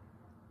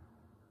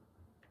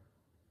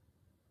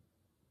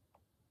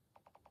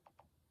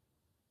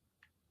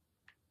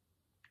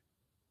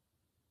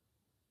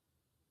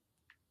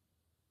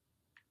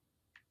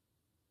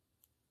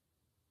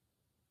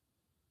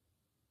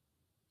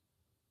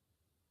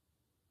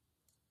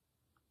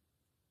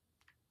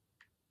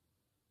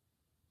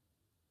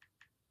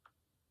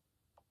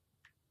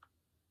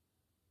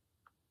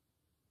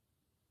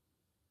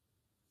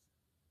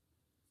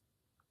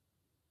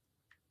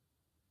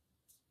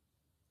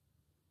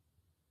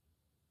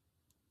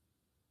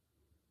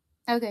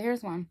 Okay,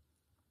 here's one.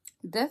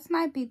 This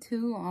might be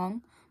too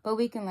long, but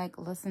we can like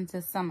listen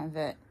to some of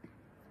it.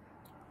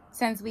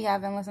 Since we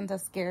haven't listened to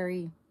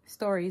scary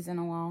stories in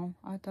a while,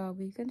 I thought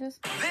we could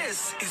just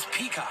this is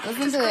Peacock.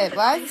 Listen to it.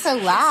 Why is it so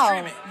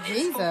loud?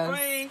 Jesus.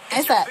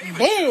 It's a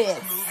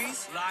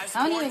bitch.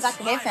 I don't even got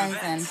the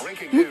headphones in.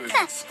 Breaking news.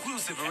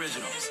 Exclusive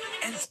originals.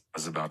 And I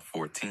was about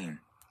 14.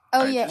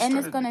 Oh yeah, and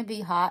it's gonna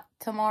be hot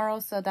tomorrow,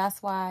 so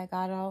that's why I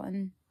got out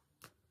and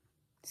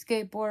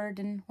skateboard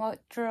and walk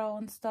trail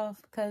and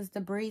stuff, because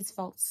the breeze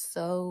felt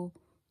so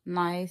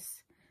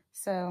nice.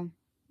 So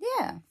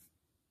yeah.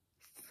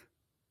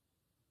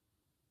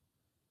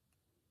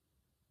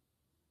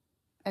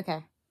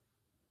 Okay,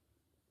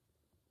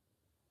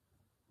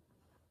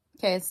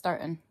 it's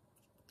starting.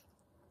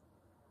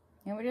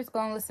 And we're just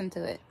going to listen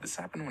to it. This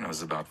happened when I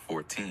was about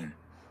 14.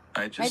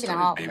 I just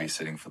started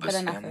babysitting for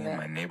this family in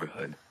my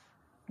neighborhood.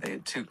 They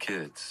had 2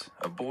 kids,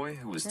 a boy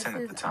who was 10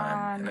 at the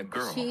time, and a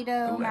girl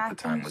who at the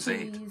time was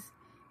 8.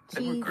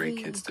 They were great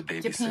kids to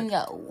babysit.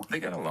 Jalapeno. They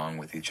got along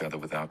with each other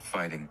without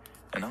fighting,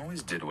 and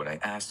always did what I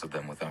asked of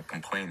them without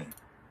complaining.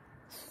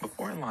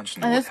 Before I launch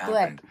into what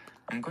happened,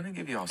 I'm going to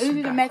give you all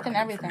some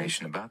background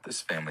information about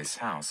this family's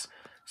house,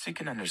 so you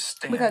can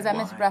understand why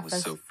I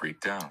was so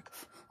freaked out.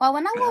 Well,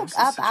 when I woke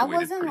up, I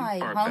wasn't like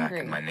far hungry.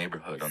 Back in my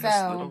neighborhood on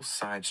this little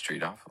side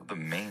street off of the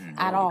main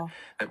road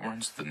that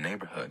runs the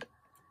neighborhood.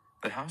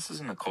 The house is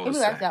in a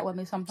cul-de-sac, that with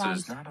me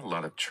sometimes. so there's not a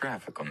lot of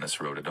traffic on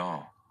this road at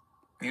all.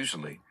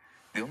 Usually,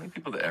 the only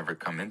people that ever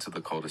come into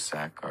the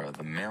cul-de-sac are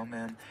the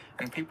mailman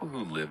and people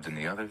who lived in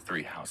the other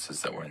 3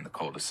 houses that were in the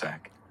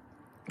cul-de-sac.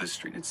 The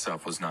street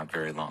itself was not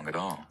very long at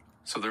all,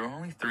 so there were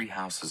only 3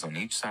 houses on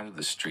each side of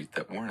the street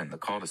that weren't in the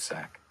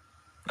cul-de-sac.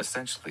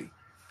 Essentially,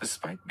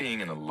 despite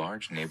being in a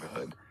large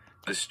neighborhood,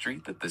 the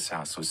street that this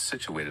house was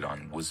situated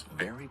on was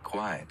very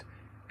quiet.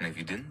 And if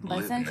you didn't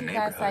live in the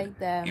neighborhood,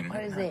 you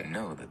might not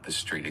know that the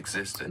street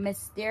existed.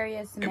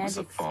 Mysterious magic It was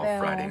a fall spell.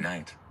 Friday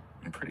night.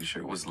 I'm pretty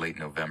sure it was late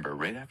November,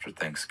 right after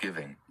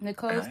Thanksgiving.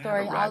 Nicole's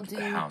story, I'll do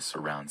the house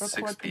around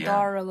 6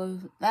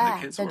 p.m. The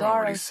kids were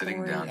already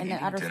sitting down eating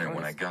dinner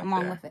when I got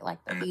there, with it,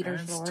 like the and the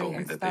parents told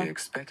me that they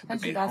expected to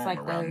be home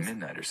around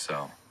midnight or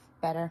so.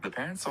 better. The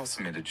parents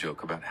also made a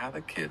joke about how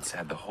the kids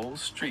had the whole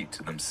street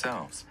to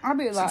themselves. I'll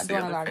be Since the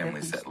doing a other lot of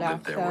families different that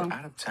lived stuff. there So were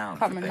out of town for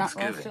probably not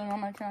Thanksgiving. soon on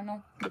my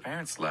channel. The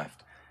parents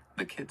left,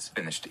 the kids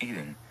finished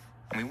eating,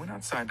 and we went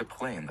outside to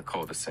play in the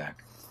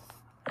cul-de-sac.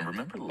 I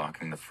remember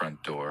locking the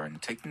front door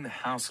and taking the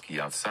house key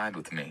outside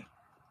with me.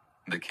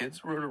 The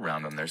kids rode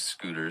around on their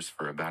scooters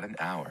for about an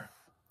hour.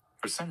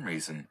 For some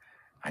reason,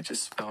 I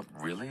just felt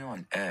really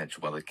on edge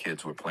while the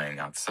kids were playing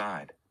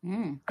outside.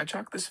 I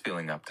chalked this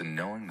feeling up to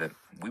knowing that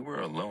we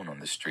were alone on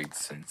the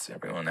streets since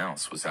everyone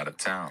else was out of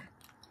town.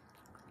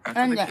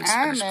 After And the the kids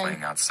finished anime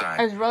playing outside,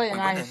 is really we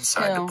nice went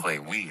inside too. to play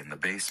Wii in the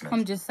basement.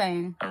 I'm just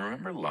saying. I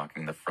remember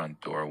locking the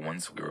front door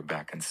once we were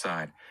back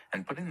inside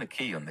and putting the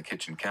key on the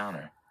kitchen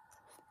counter.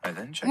 I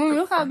then checked the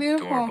Look how front door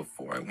beautiful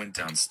before I went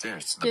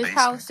downstairs to the this basement.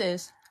 house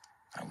is.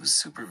 I was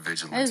super It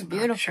vigilant is about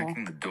beautiful.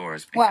 checking the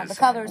doors Well, because the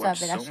colors I've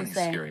watched of it, I so should many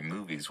say. scary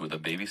movies where the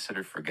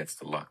babysitter forgets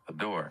to lock the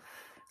door,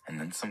 and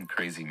then some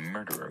crazy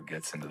murderer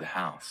gets into the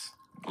house.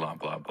 Blah,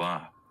 blah,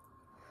 blah.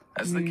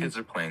 As the kids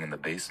are playing in the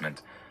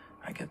basement,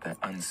 I get that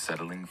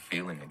unsettling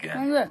feeling And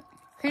again. look,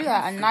 he I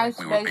got a didn't feel nice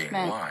like we were being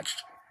basement.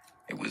 watched.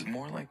 It was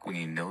more like when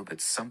you know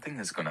that something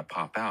is going to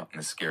pop out in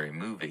a scary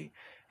movie,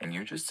 and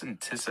you're just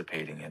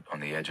anticipating it on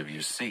the edge of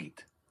your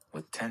seat,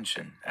 with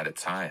tension at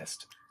its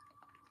highest.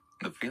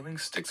 The feeling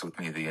sticks with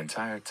me the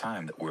entire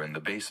time that we're in the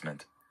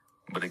basement.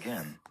 But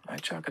again, I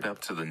chalk it up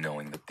to the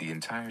knowing that the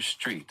entire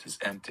street is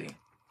empty.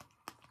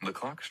 The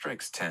clock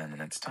strikes 10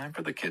 and it's time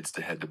for the kids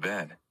to head to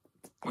bed.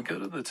 We go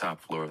to the top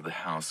floor of the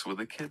house where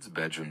the kids'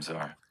 bedrooms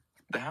are.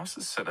 The house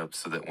is set up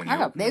so that when you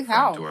That's a open the big front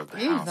house. door of the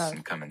Jesus. house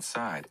and come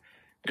inside,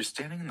 you're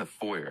standing in the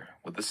foyer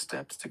with the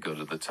steps to go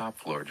to the top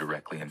floor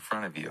directly in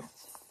front of you.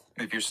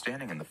 If you're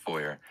standing in the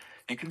foyer,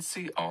 you can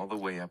see all the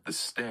way up the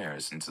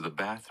stairs into the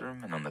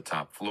bathroom and on the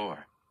top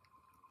floor.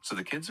 So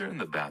the kids are in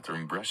the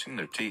bathroom brushing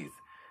their teeth,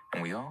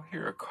 and we all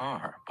hear a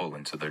car pull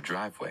into their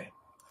driveway.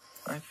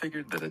 I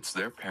figured that it's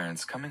their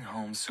parents coming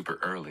home super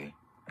early,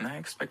 and I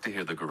expect to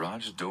hear the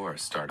garage door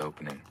start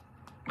opening.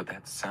 But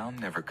that sound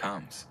never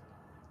comes.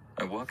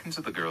 I walk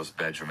into the girl's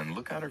bedroom and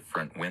look out her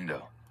front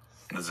window.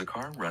 There's a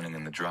car running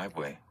in the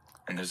driveway,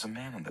 and there's a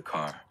man in the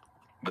car.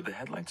 But the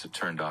headlights are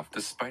turned off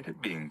despite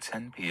it being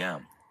 10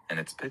 p.m., and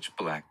it's pitch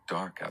black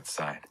dark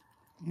outside.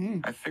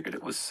 I figured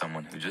it was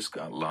someone who just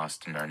got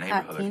lost in our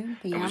neighborhood 10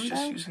 and was p.m.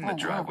 just though? using Oh, the wow.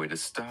 driveway to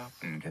stop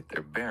and get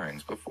their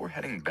bearings before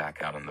heading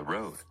back out on the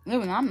road.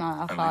 Even I'm not I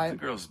leave the outside.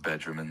 girl's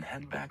bedroom and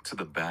head back to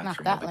the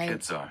bathroom that where the late.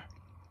 kids are.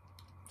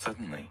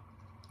 Suddenly,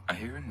 I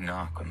hear a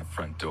knock on the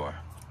front door.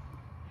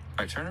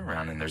 I turn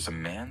around and there's a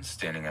man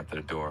standing at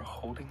their door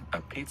holding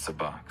a pizza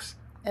box.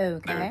 There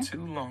Okay. are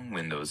 2 long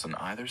windows on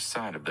either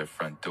side of their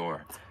front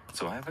door,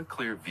 so I have a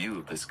clear view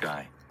of this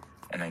guy,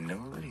 and I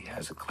know that he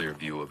has a clear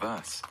view of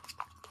us.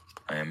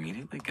 I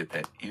immediately get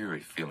that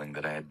eerie feeling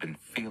that I had been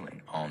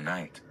feeling all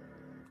night.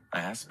 I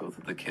asked both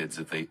of the kids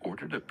if they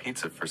ordered a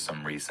pizza for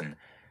some reason,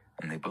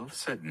 and they both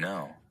said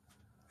no.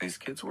 These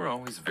kids were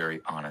always very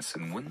honest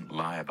and wouldn't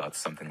lie about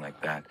something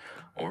like that,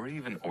 or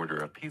even order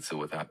a pizza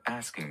without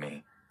asking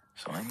me,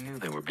 so I knew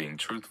they were being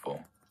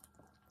truthful.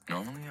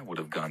 Normally I would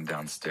have gone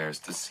downstairs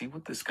to see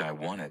what this guy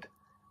wanted.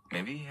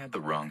 Maybe he had the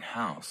wrong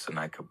house and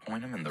I could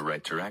point him in the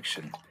right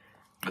direction,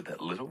 but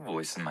that little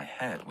voice in my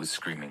head was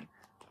screaming,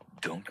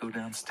 "Don't go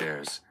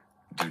downstairs.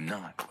 Do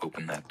not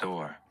open that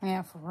door."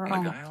 Yeah, for The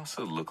real. guy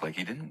also looked like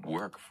he didn't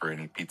work for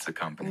any pizza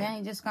company. And then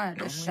you just gonna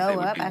just Normally they show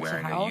would up be at your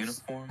wearing a house.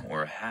 uniform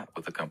or a hat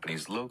with the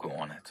company's logo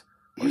on it,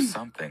 or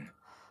something.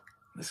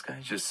 This guy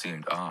just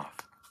seemed off.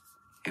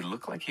 He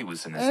looked like he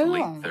was in his Ew.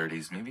 late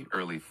 30s, maybe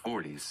early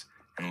 40s,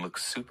 and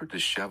looked super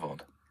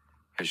disheveled.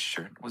 His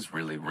shirt was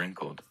really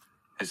wrinkled.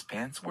 His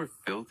pants were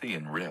filthy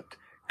and ripped,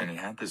 and he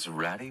had this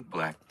ratty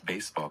black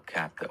baseball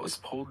cap that was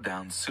pulled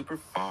down super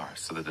far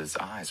so that his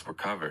eyes were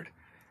covered.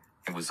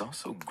 He was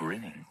also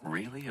grinning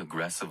really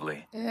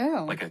aggressively.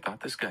 Ew. Like I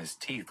thought this guy's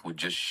teeth would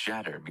just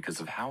shatter because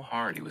of how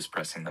hard he was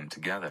pressing them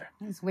together.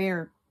 It's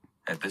weird.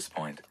 At this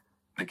point,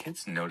 the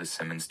kids notice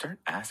him and start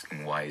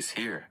asking why he's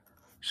here.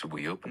 Should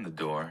we open the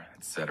door,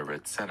 etc.,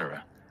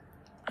 etc.?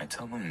 I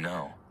tell them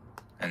no,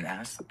 and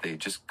ask that they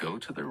just go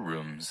to their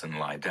rooms and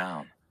lie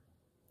down.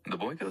 The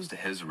boy goes to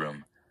his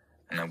room,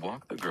 and I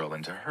walk the girl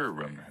into her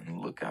room and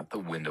look out the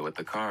window at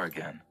the car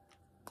again.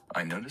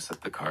 I notice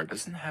that the car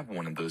doesn't have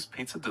one of those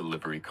pizza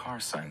delivery car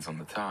signs on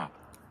the top,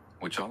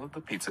 which all of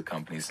the pizza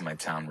companies in my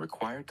town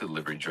require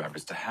delivery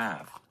drivers to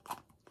have.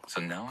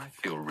 So now I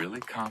feel really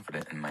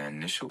confident in my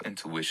initial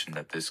intuition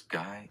that this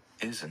guy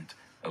isn't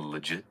a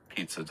legit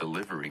pizza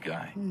delivery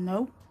guy.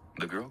 Nope.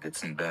 The girl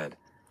gets in bed,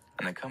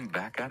 and I come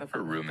back out of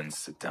her room and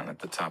sit down at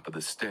the top of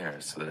the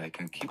stairs so that I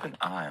can keep an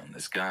eye on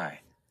this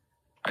guy.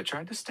 I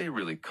tried to stay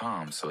really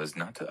calm so as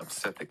not to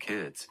upset the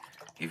kids,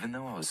 even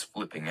though I was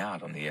flipping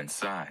out on the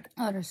inside.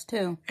 Oh, there's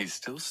 2. He's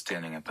still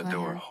standing at the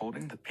door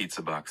holding the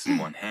pizza box in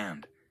one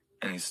hand,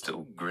 and he's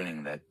still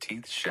grinning that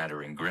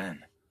teeth-shattering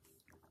grin.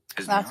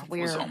 His That's mouth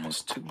weird. was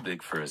almost too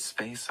big for his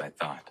face, I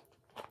thought.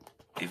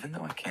 Even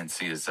though I can't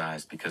see his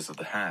eyes because of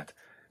the hat,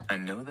 I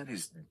know that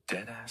he's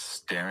dead-ass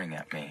staring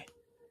at me.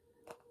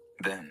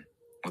 Then,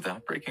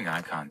 Without breaking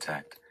eye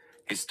contact,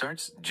 he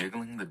starts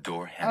jiggling the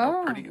door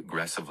handle pretty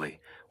aggressively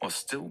while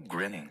still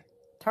grinning.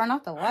 Turn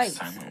off the lights.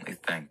 I silently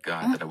thank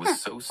God that I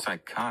was so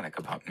psychotic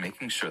about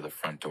making sure the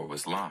front door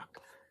was locked.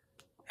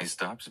 He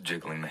stops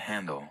jiggling the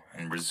handle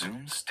and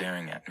resumes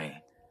staring at me.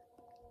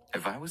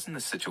 If I was in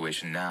this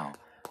situation now,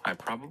 I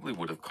probably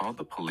would have called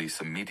the police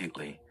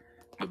immediately,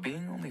 but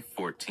being only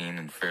 14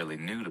 and fairly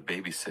new to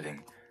babysitting,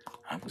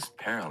 I was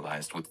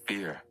paralyzed with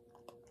fear.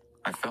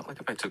 I felt like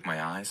if I took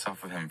my eyes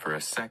off of him for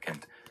a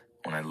second,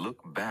 when I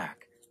looked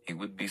back, he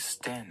would be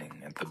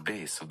standing at the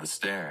base of the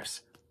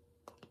stairs.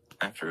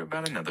 After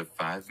about another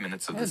 5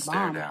 minutes of the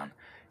stare down,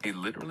 he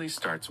literally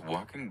starts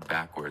walking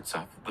backwards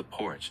off of the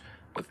porch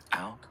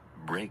without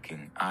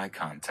breaking eye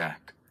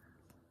contact.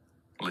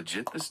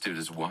 Legit, this dude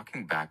is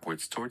walking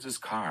backwards towards his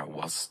car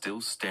while still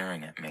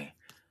staring at me.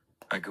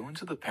 I go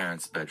into the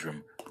parents'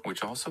 bedroom,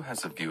 which also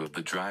has a view of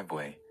the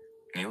driveway,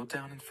 kneel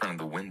down in front of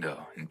the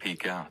window, and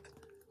peek out.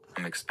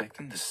 I'm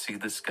expecting to see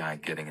this guy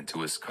getting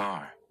into his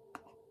car.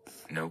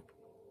 Nope.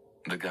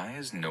 The guy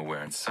is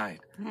nowhere in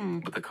sight,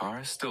 but the car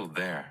is still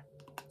there.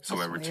 So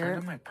I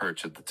return to my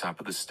perch at the top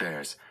of the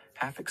stairs,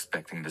 half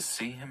expecting to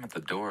see him at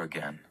the door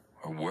again,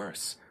 or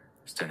worse,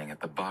 standing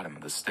at the bottom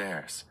of the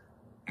stairs.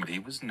 But he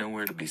was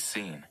nowhere to be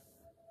seen.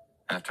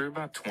 After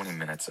about 20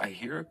 minutes, I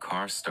hear a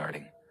car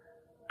starting.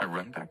 I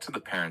run back to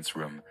the parents'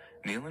 room,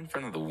 kneel in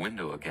front of the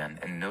window again,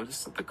 and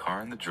notice that the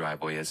car in the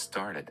driveway has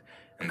started,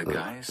 and the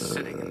guy is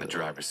sitting in the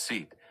driver's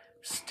seat,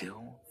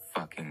 still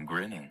fucking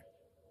grinning.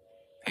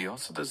 He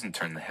also doesn't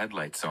turn the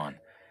headlights on.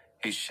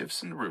 He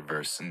shifts into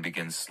reverse and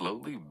begins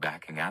slowly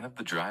backing out of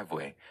the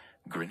driveway,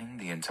 grinning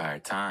the entire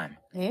time.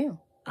 Ew.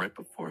 Right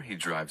before he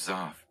drives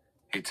off,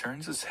 he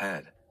turns his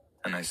head,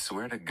 and I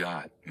swear to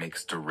God,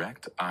 makes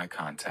direct eye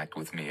contact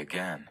with me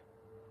again.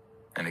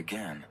 And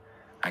again,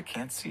 I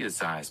can't see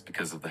his eyes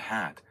because of the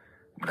hat,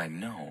 but I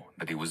know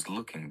that he was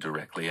looking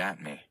directly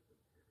at me.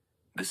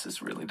 This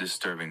is really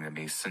disturbing to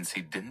me since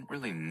he didn't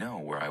really know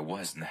where I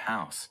was in the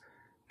house.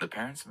 The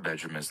parents'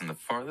 bedroom is in the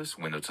farthest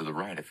window to the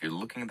right if you're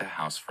looking at the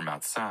house from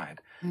outside.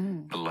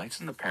 The lights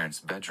in the parents'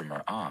 bedroom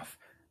are off,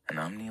 and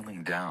I'm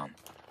kneeling down.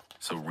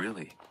 So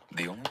really,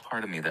 the only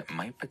part of me that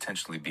might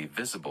potentially be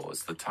visible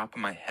is the top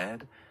of my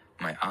head,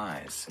 my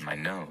eyes, and my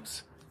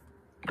nose.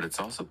 But it's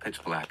also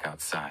pitch black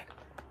outside.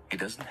 He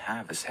doesn't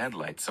have his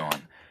headlights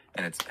on,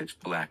 and it's pitch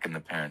black in the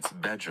parents'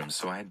 bedroom,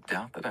 so I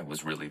doubt that I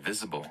was really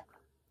visible.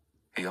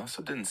 He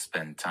also didn't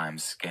spend time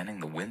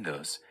scanning the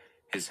windows.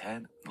 His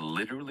head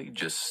literally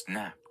just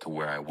snapped to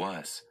where I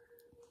was.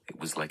 It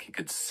was like he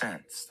could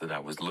sense that I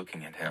was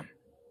looking at him.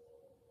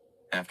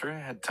 After I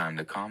had time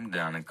to calm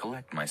down and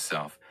collect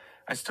myself,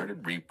 I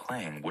started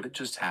replaying what had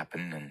just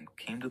happened and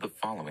came to the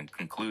following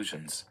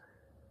conclusions.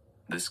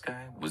 This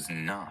guy was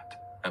not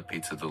a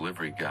pizza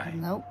delivery guy.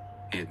 Nope.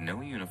 He had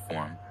no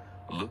uniform,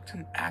 looked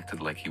and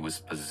acted like he was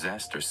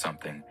possessed or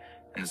something,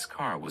 and his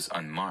car was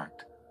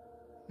unmarked.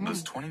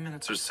 Those 20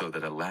 minutes or so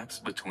that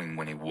elapsed between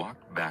when he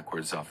walked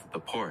backwards off of the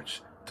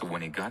porch to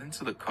when he got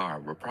into the car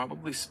were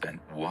probably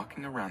spent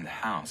walking around the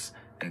house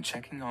and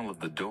checking all of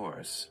the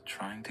doors,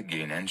 trying to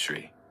gain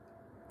entry.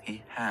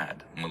 He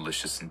had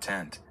malicious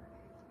intent.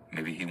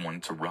 Maybe he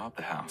wanted to rob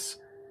the house.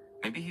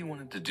 Maybe he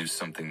wanted to do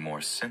something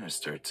more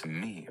sinister to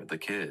me or the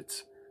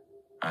kids.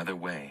 Either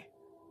way,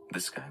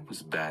 this guy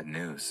was bad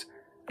news,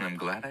 and I'm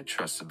glad I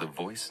trusted the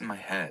voice in my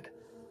head.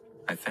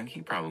 I think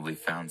he probably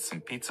found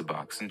some pizza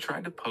box and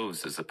tried to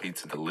pose as a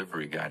pizza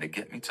delivery guy to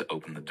get me to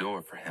open the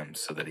door for him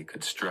so that he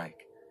could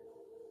strike.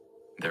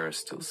 There are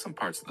still some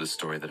parts of the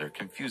story that are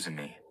confusing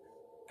me.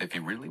 If he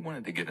really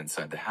wanted to get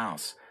inside the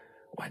house,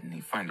 why didn't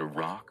he find a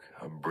rock,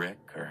 a brick,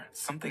 or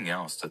something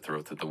else to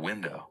throw through the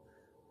window?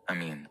 I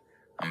mean,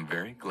 I'm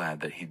very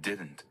glad that he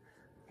didn't,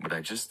 but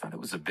I just thought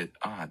it was a bit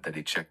odd that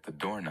he checked the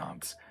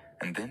doorknobs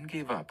and then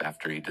gave up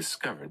after he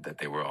discovered that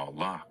they were all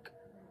locked.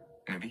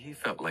 Maybe he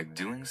felt like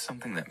doing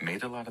something that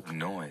made a lot of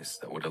noise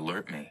that would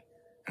alert me,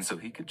 and so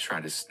he could try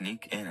to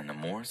sneak in a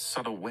more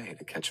subtle way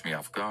to catch me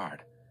off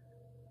guard.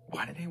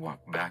 Why did he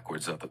walk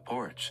backwards up the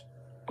porch?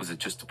 Was it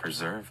just to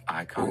preserve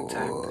eye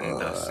contact and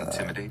thus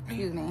intimidate me?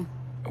 Excuse me.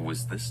 Or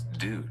was this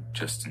dude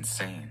just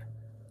insane?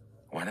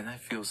 Why did I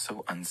feel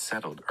so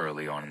unsettled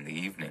early on in the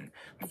evening,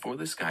 before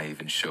this guy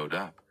even showed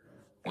up?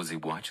 Was he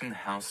watching the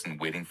house and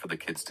waiting for the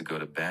kids to go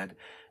to bed,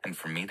 and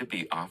for me to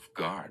be off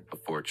guard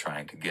before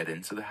trying to get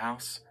into the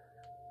house?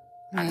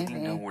 How did he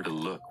know where to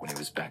look when he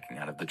was backing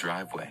out of the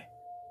driveway?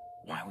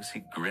 Why was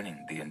he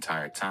grinning the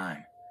entire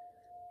time?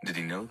 Did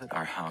he know that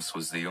our house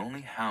was the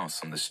only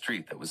house on the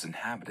street that was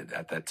inhabited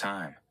at that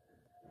time?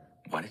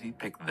 Why did he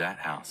pick that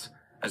house,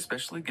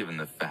 especially given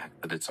the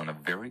fact that it's on a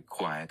very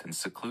quiet and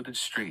secluded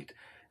street,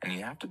 and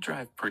you have to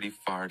drive pretty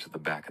far to the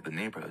back of the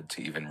neighborhood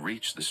to even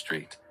reach the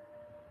street?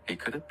 He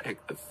could have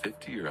picked the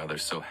 50 or other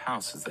so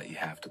houses that you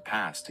have to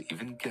pass to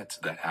even get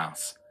to that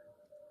house.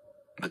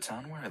 The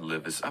town where I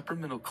live is upper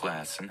middle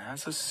class and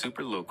has a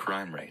super low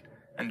crime rate,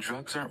 and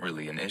drugs aren't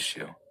really an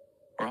issue.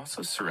 We're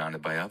also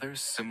surrounded by other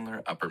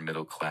similar upper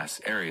middle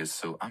class areas,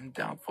 so I'm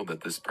doubtful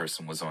that this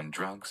person was on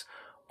drugs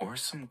or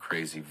some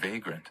crazy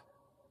vagrant.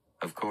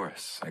 Of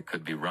course, I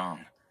could be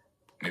wrong.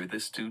 Maybe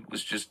this dude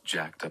was just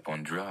jacked up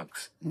on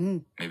drugs.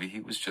 Maybe he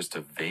was just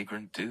a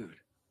vagrant dude.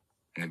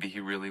 Maybe he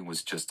really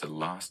was just a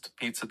lost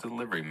pizza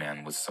delivery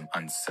man with some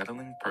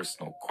unsettling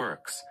personal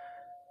quirks.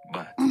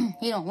 But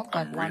He don't look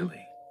like I'm one.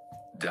 really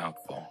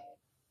doubtful.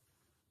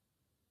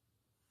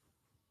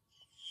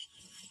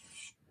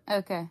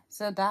 Okay,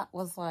 so that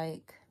was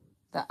like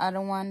the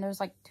other one.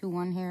 There's like 2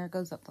 on here. It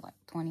goes up to like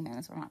 20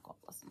 minutes. We're not going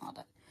to listen to all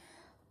that.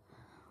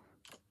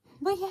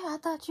 But yeah, I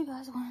thought you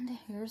guys wanted to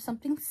hear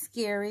something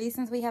scary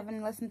since we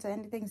haven't listened to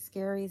anything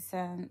scary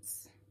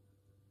since,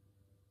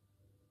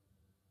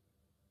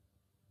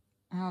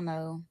 I don't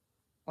know,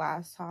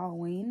 last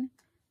Halloween.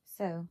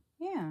 So,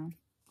 yeah.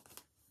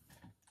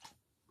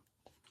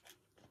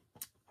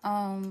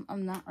 I'm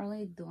not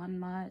really doing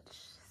much,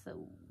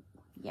 so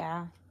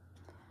yeah.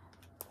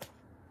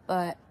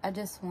 But I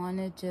just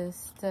wanted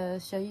to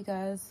show you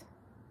guys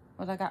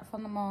what I got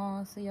from the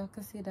mall so y'all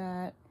can see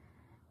that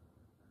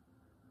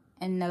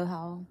and know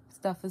how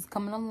stuff is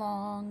coming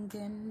along,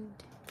 and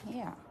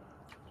yeah.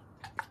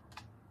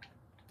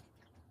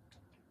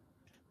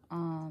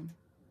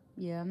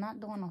 Yeah, I'm not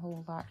doing a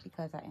whole lot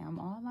because I am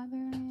on my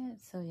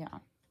period, so yeah.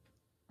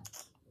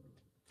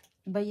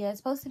 But yeah, it's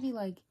supposed to be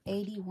like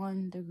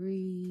 81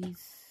 degrees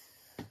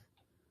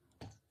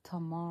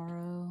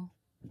tomorrow.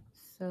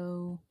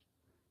 So,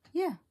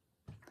 yeah.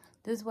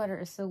 This weather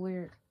is so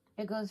weird.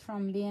 It goes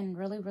from being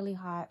really, really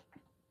hot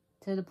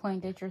to the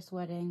point that you're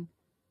sweating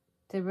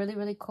to really,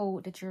 really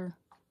cold that you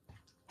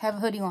have a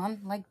hoodie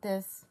on like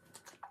this.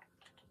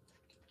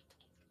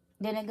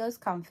 Then it goes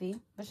comfy,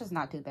 which is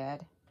not too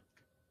bad.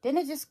 Then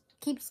it just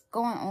keeps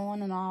going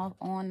on and off,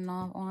 on and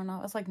off, on and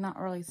off. It's like not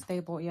really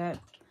stable yet.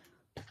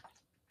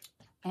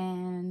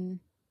 And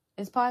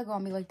it's probably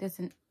going to be like this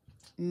in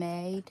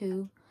May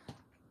too.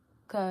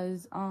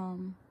 Because,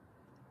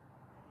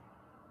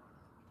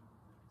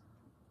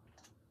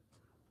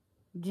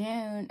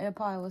 June, it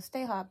probably will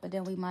stay hot, but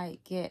then we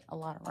might get a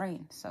lot of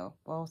rain. So,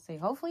 we'll see.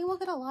 Hopefully, we'll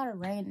get a lot of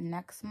rain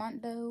next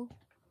month, though.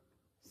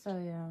 So,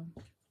 yeah.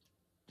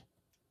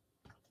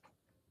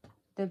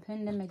 The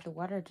pandemic, the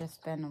weather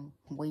just been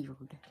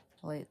weird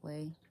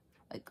lately.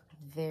 Like,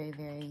 very,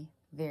 very,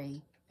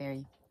 very,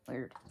 very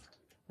weird.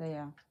 So,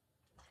 yeah.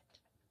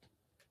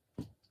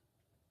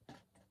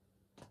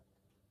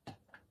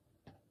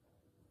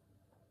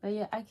 But,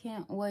 yeah, I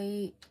can't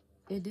wait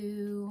to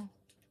do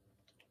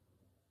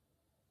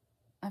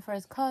my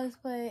first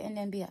cosplay and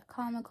then be at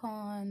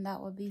Comic-Con. That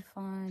would be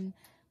fun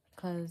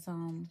because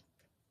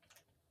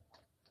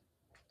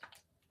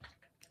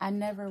I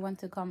never went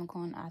to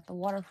Comic-Con at the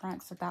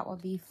waterfront, so that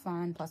would be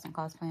fun. Plus I'm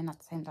cosplaying at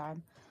the same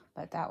time,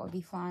 but that would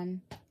be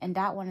fun. And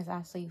that one is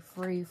actually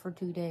free for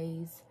 2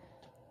 days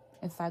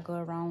if I go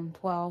around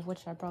 12,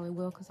 which I probably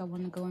will because I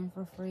want to go in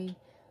for free.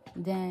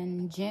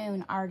 Then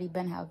June, I already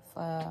have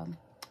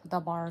the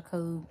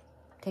barcode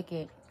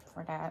ticket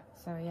for that,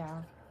 so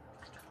yeah.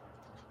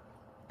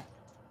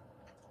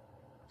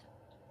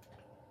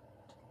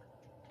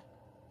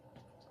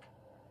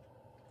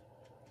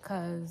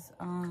 Cause,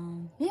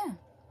 yeah,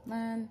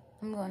 then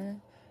I'm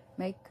gonna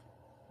make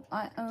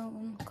my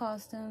own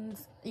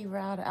costumes, either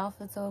out of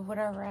outfits or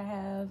whatever I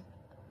have,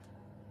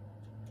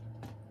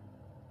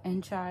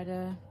 and try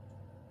to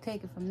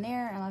take it from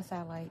there, unless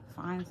I, like,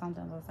 find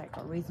something that's, like,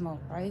 a reasonable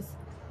price.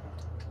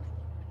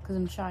 Cause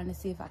I'm trying to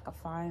see if I can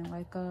find,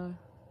 like, a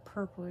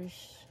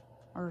purplish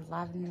or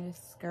lavender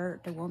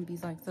skirt that won't be,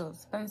 like, so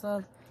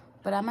expensive.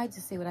 But I might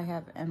just see what I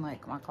have in,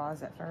 like, my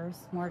closet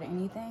first, more than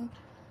anything.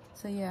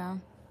 So, yeah.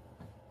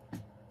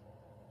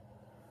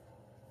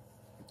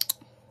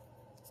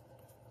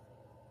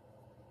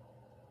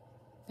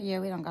 But yeah,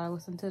 we don't gotta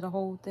listen to the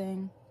whole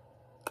thing.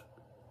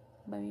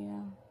 But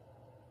yeah.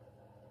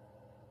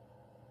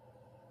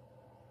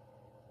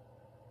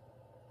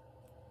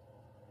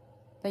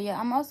 But yeah,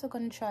 I'm also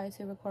gonna try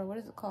to record, what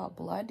is it called?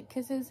 Blood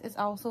Kisses. It's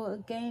also a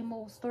game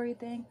old story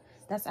thing.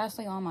 That's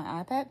actually on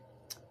my iPad.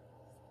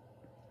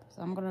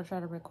 So I'm gonna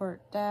try to record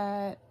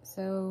that.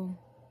 So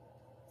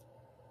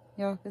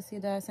y'all can see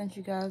that, since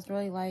you guys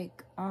really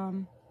like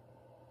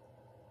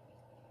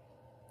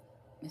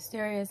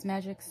Mysterious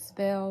Magic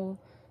Spell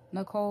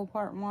Nicole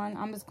Part 1.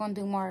 I'm just gonna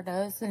do more of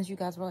those since you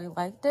guys really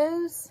like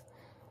those.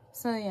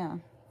 So yeah.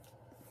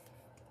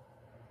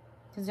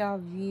 Cause y'all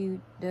viewed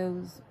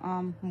those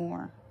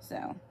more.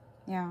 So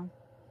yeah.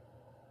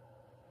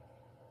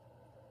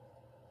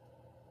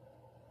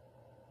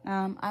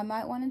 I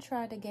might want to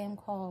try the game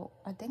called,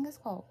 I think it's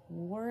called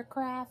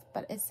Warcraft,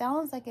 but it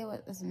sounds like it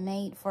was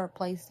made for a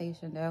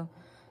PlayStation though.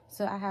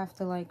 So I have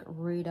to like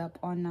read up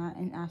on that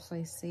and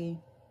actually see.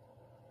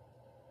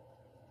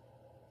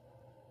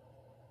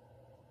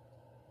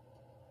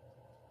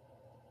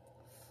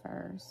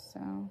 First,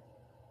 so.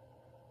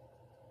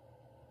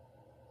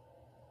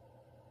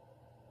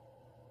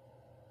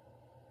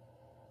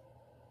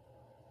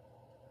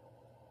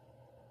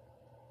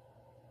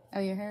 Oh,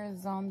 your hair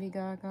is Zombie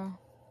Gaga.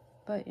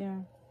 But yeah.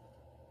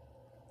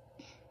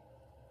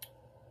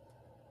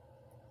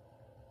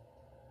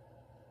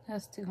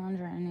 That's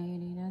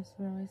 $280. That's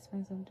really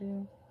expensive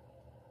too.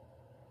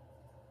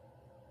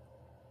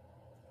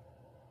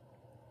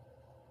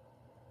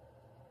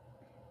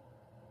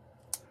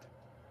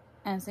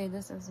 And see,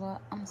 this is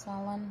what I'm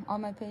selling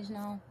on my page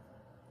now.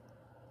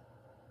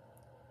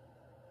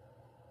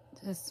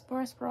 This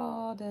sports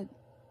bra that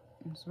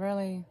is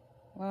really,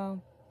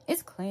 well,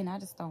 it's clean. I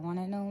just don't want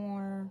it no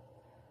more.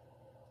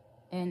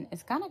 And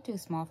it's kind of too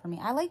small for me.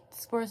 I like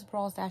sports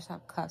bras that actually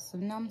have cuffs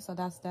in them, so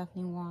that's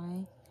definitely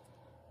why.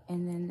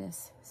 And then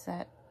this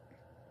set,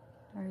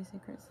 Victoria's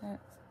Secret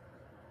set.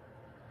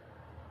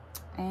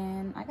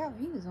 And I got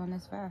reviews on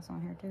this vest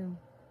on here too.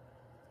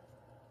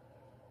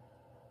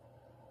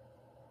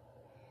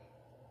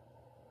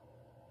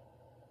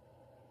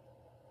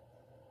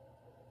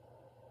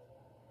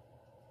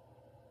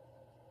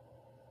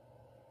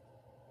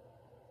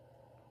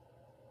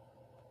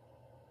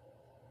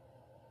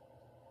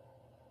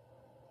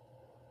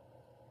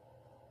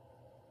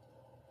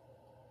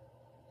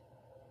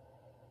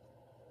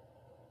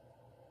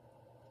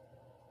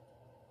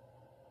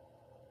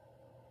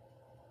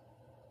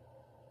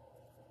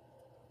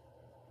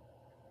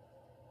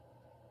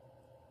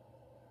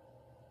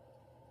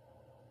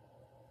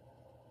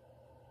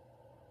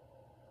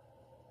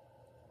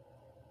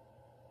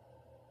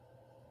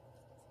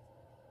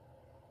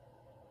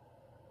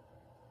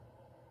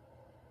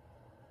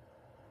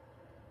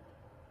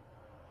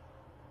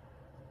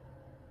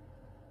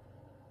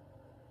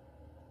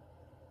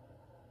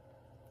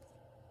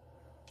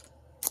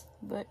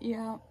 But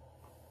yeah,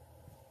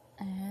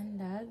 and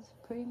that's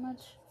pretty much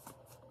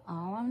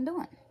all I'm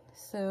doing.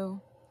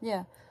 So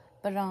yeah,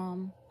 but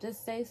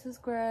just stay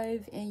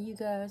subscribed and you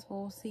guys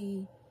will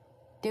see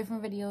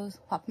different videos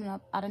popping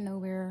up out of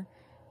nowhere.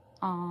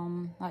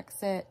 Like I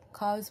said,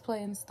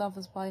 cosplay and stuff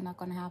is probably not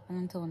going to happen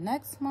until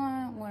next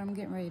month when I'm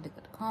getting ready to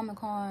go to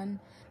Comic-Con,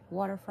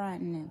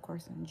 Waterfront, and then of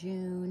course in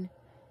June.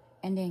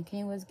 And then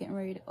Kanye was getting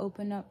ready to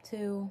open up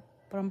too.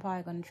 But I'm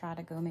probably going to try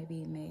to go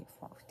maybe May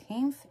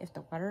 14th if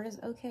the weather is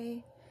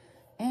okay.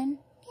 And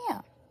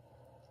yeah.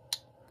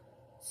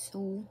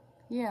 So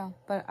yeah.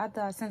 But I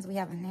thought since we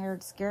haven't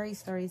heard scary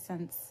stories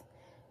since,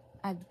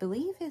 I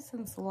believe it's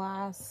since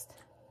last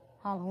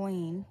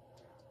Halloween,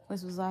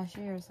 which was last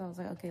year. So I was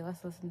like, okay,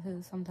 let's listen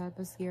to some type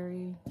of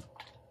scary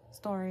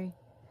story.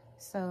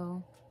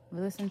 So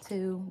we listened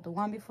to the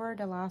one before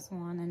the last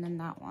one and then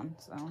that one.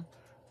 So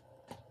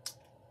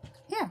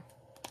yeah.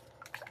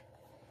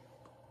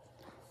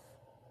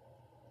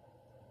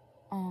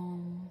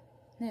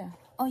 Yeah.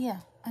 Oh, yeah.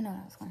 I know what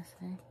I was going to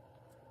say.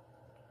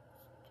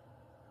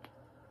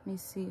 Let me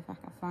see if I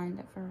can find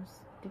it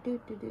first.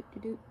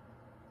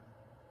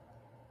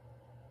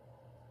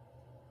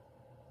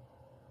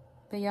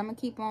 But yeah, I'm going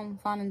to keep on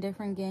finding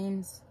different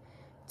games,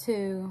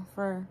 too,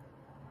 for,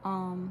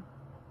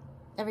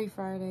 every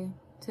Friday,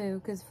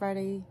 too. Because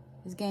Friday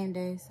is game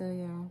day, so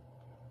yeah.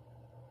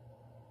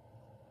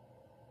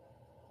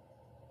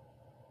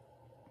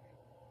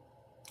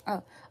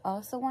 Oh, I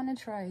also want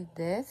to try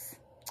this.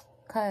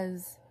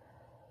 Because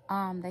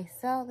they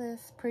sell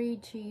this pretty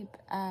cheap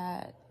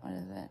at, what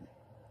is it,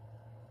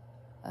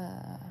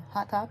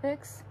 Hot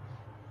Topics,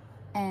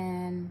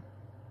 and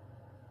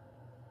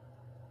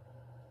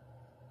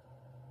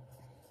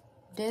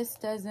this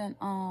doesn't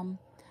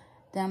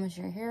damage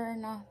your hair or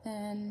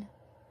nothing.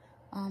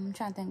 I'm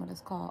trying to think what it's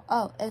called.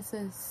 Oh, it's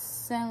a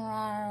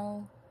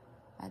semi,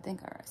 I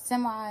think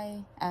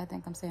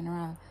I'm saying it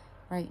wrong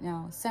right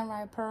now,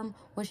 semi perm,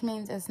 which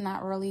means it's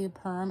not really a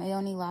perm. It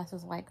only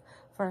lasts like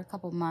for a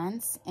couple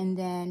months and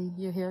then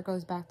your hair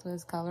goes back to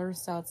its color,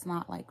 so it's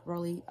not like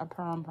really a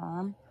perm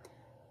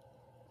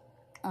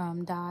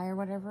dye or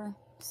whatever.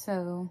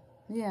 So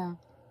yeah,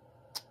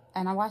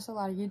 and I watched a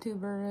lot of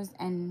YouTubers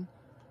and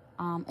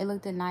it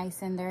looked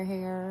nice in their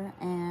hair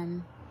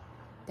and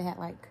they had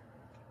like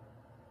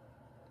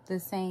the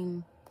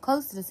same,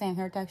 close to the same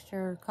hair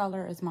texture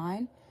color as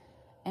mine.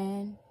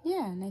 And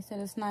yeah, and they said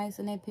it's nice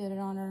and they put it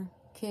on her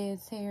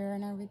kids' hair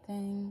and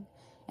everything,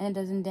 and it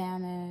doesn't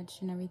damage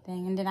and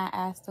everything. And then I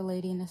asked the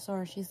lady in the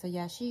store, she said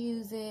yeah, she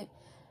used it,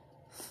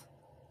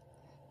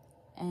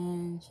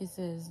 and she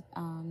says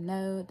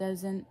no, it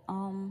doesn't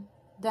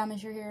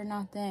damage your hair or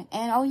nothing.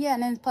 And oh yeah,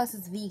 and then plus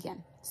it's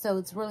vegan, so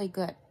it's really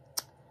good.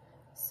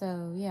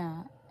 So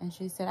yeah, and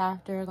she said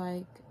after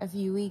like a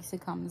few weeks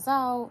it comes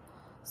out.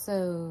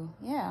 So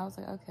yeah, I was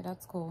like, okay,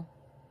 that's cool.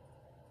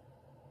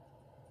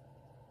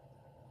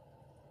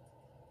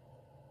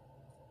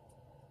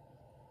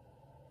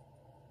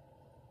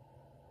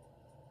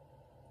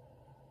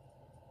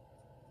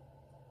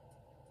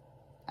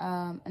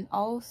 And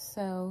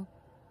also,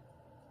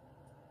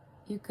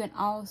 you can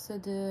also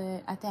do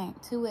it, I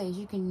think, 2 ways.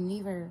 You can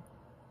either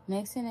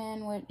mix it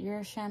in with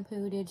your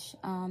shampoo to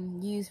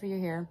use for your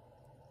hair,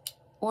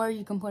 or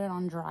you can put it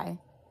on dry.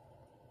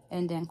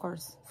 And then, of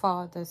course,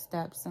 follow the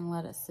steps and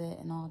let it sit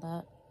and all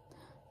that.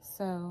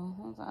 So,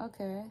 I was like,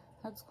 okay,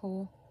 that's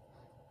cool.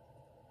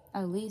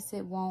 At least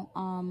it won't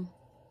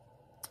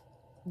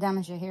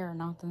damage your hair or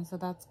nothing, so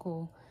that's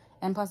cool.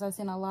 And plus, I've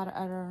seen a lot of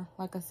other,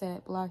 like I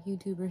said, Black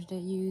YouTubers that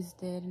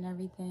used it and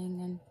everything.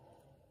 And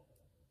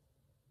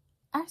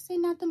I've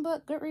seen nothing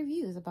but good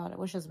reviews about it,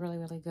 which is really,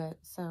 really good.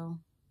 So,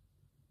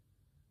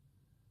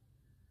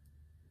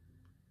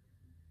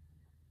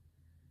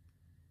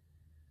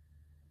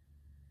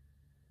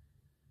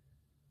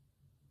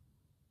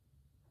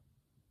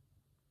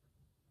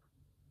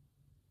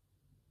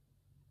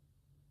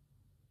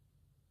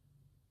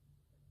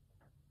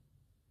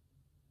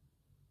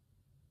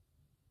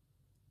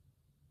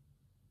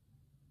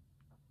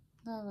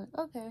 So I was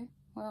like, okay,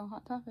 well,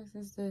 Hot Topics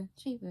is the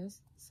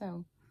cheapest,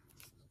 so.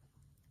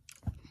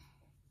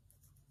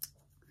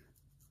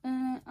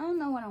 I don't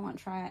know what I want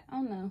to try it. I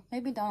don't know.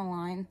 Maybe down the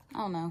line. I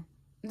don't know.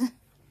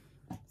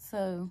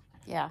 So,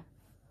 yeah.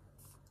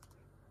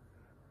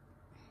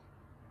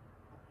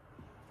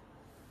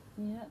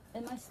 Yeah,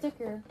 and my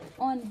sticker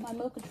on my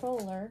Mo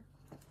controller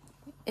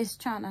is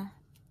trying to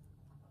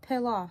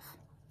peel off.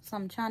 So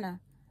I'm trying to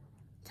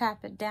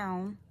tap it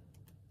down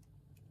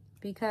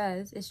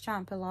because it's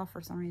trying to peel off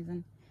for some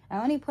reason.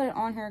 I only put it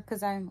on here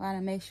because I want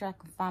to make sure I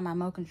can find my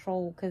Mo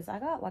control, because I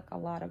got like a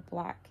lot of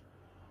black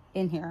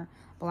in here.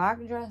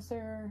 Black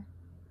dresser,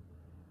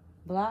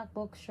 black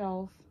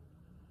bookshelf.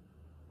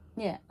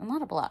 Yeah, a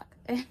lot of black.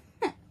 So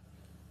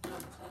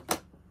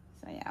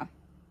yeah.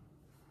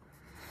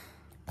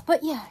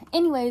 But yeah,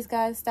 anyways,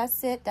 guys,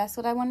 that's it. That's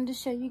what I wanted to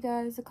show you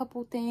guys, a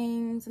couple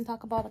things and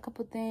talk about a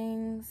couple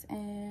things.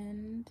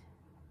 And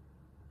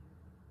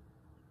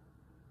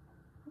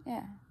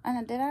yeah, I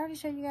know, did I already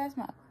show you guys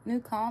my new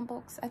comic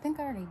books? I think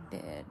I already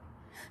did.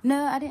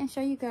 No, I didn't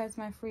show you guys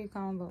my free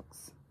comic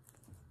books.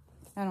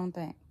 I don't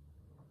think.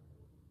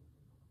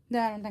 No,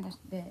 I don't think I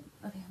did.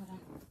 Okay, hold on.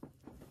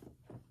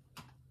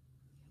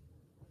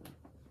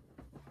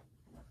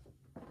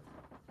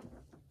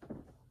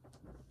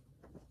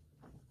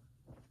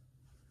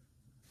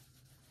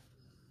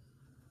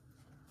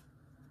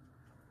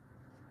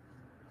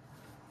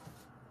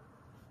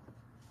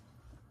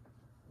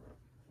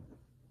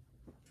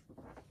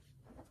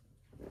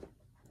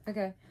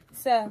 Okay,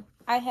 so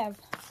I have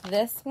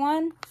this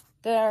one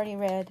that I already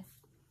read.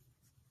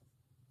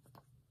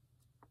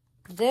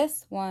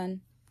 This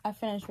one, I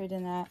finished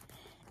reading that.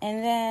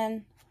 And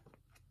then,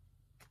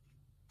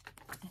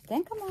 I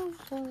think I'm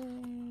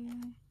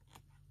actually...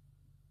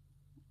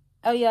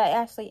 Oh yeah,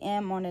 I actually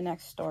am on the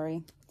next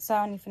story. So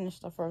I only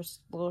finished the first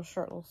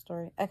short little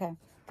story. Okay.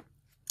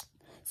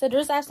 So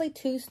there's actually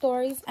 2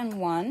 stories and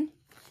 1.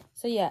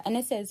 So yeah, and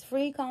it says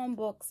free comic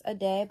books a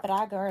day, but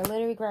I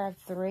literally grabbed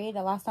 3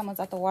 the last time I was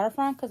at the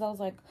waterfront, because I was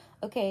like,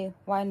 okay,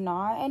 why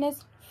not? And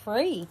it's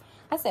free.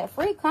 I said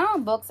free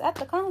comic books at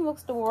the comic book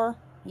store.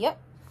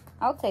 Yep,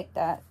 I'll take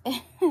that.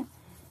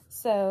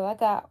 So I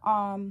got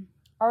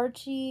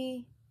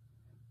Archie,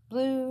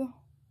 Blue,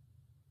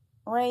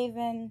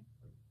 Raven,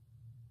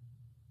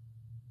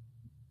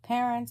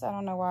 Parents. I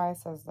don't know why it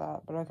says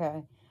that, but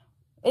okay.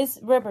 It's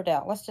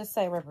Riverdale. Let's just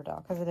say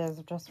Riverdale, because it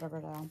is just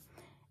Riverdale.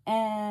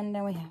 And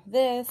then we have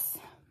this.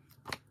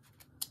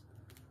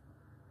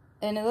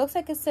 And it looks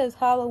like it says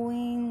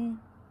Halloween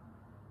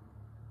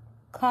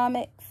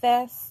Comic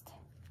Fest.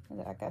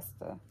 I guess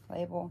the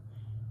label.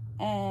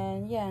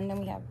 And yeah, and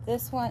then we have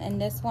this one and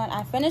this one.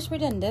 I finished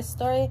reading this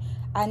story.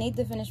 I need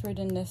to finish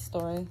reading this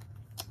story.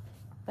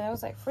 But I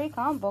was like, free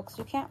comic books.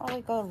 You can't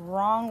really go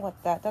wrong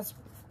with that. That's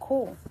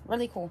cool.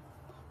 Really cool.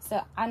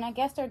 So, and I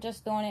guess they're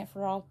just doing it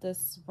for all the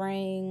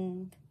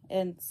spring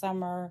and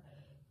summer.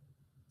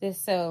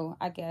 So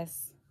I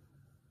guess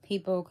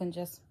people can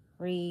just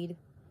read,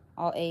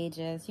 all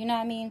ages, you know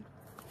what I mean?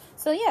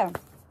 So yeah,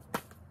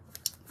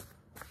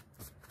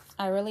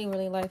 I really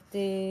like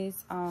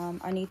these.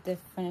 I need to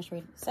finish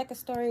reading the second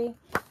story,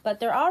 but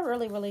they're all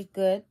really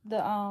good.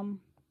 The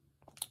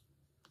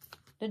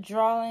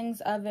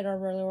drawings of it are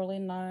really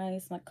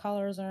nice. The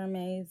colors are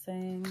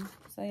amazing.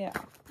 So yeah,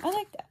 I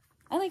like that.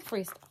 I like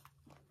free stuff.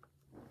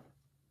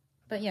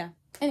 But yeah,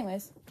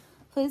 anyways,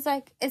 please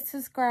like and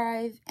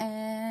subscribe,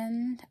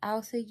 and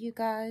I'll see you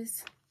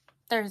guys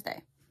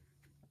Thursday.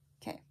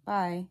 Okay,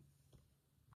 bye.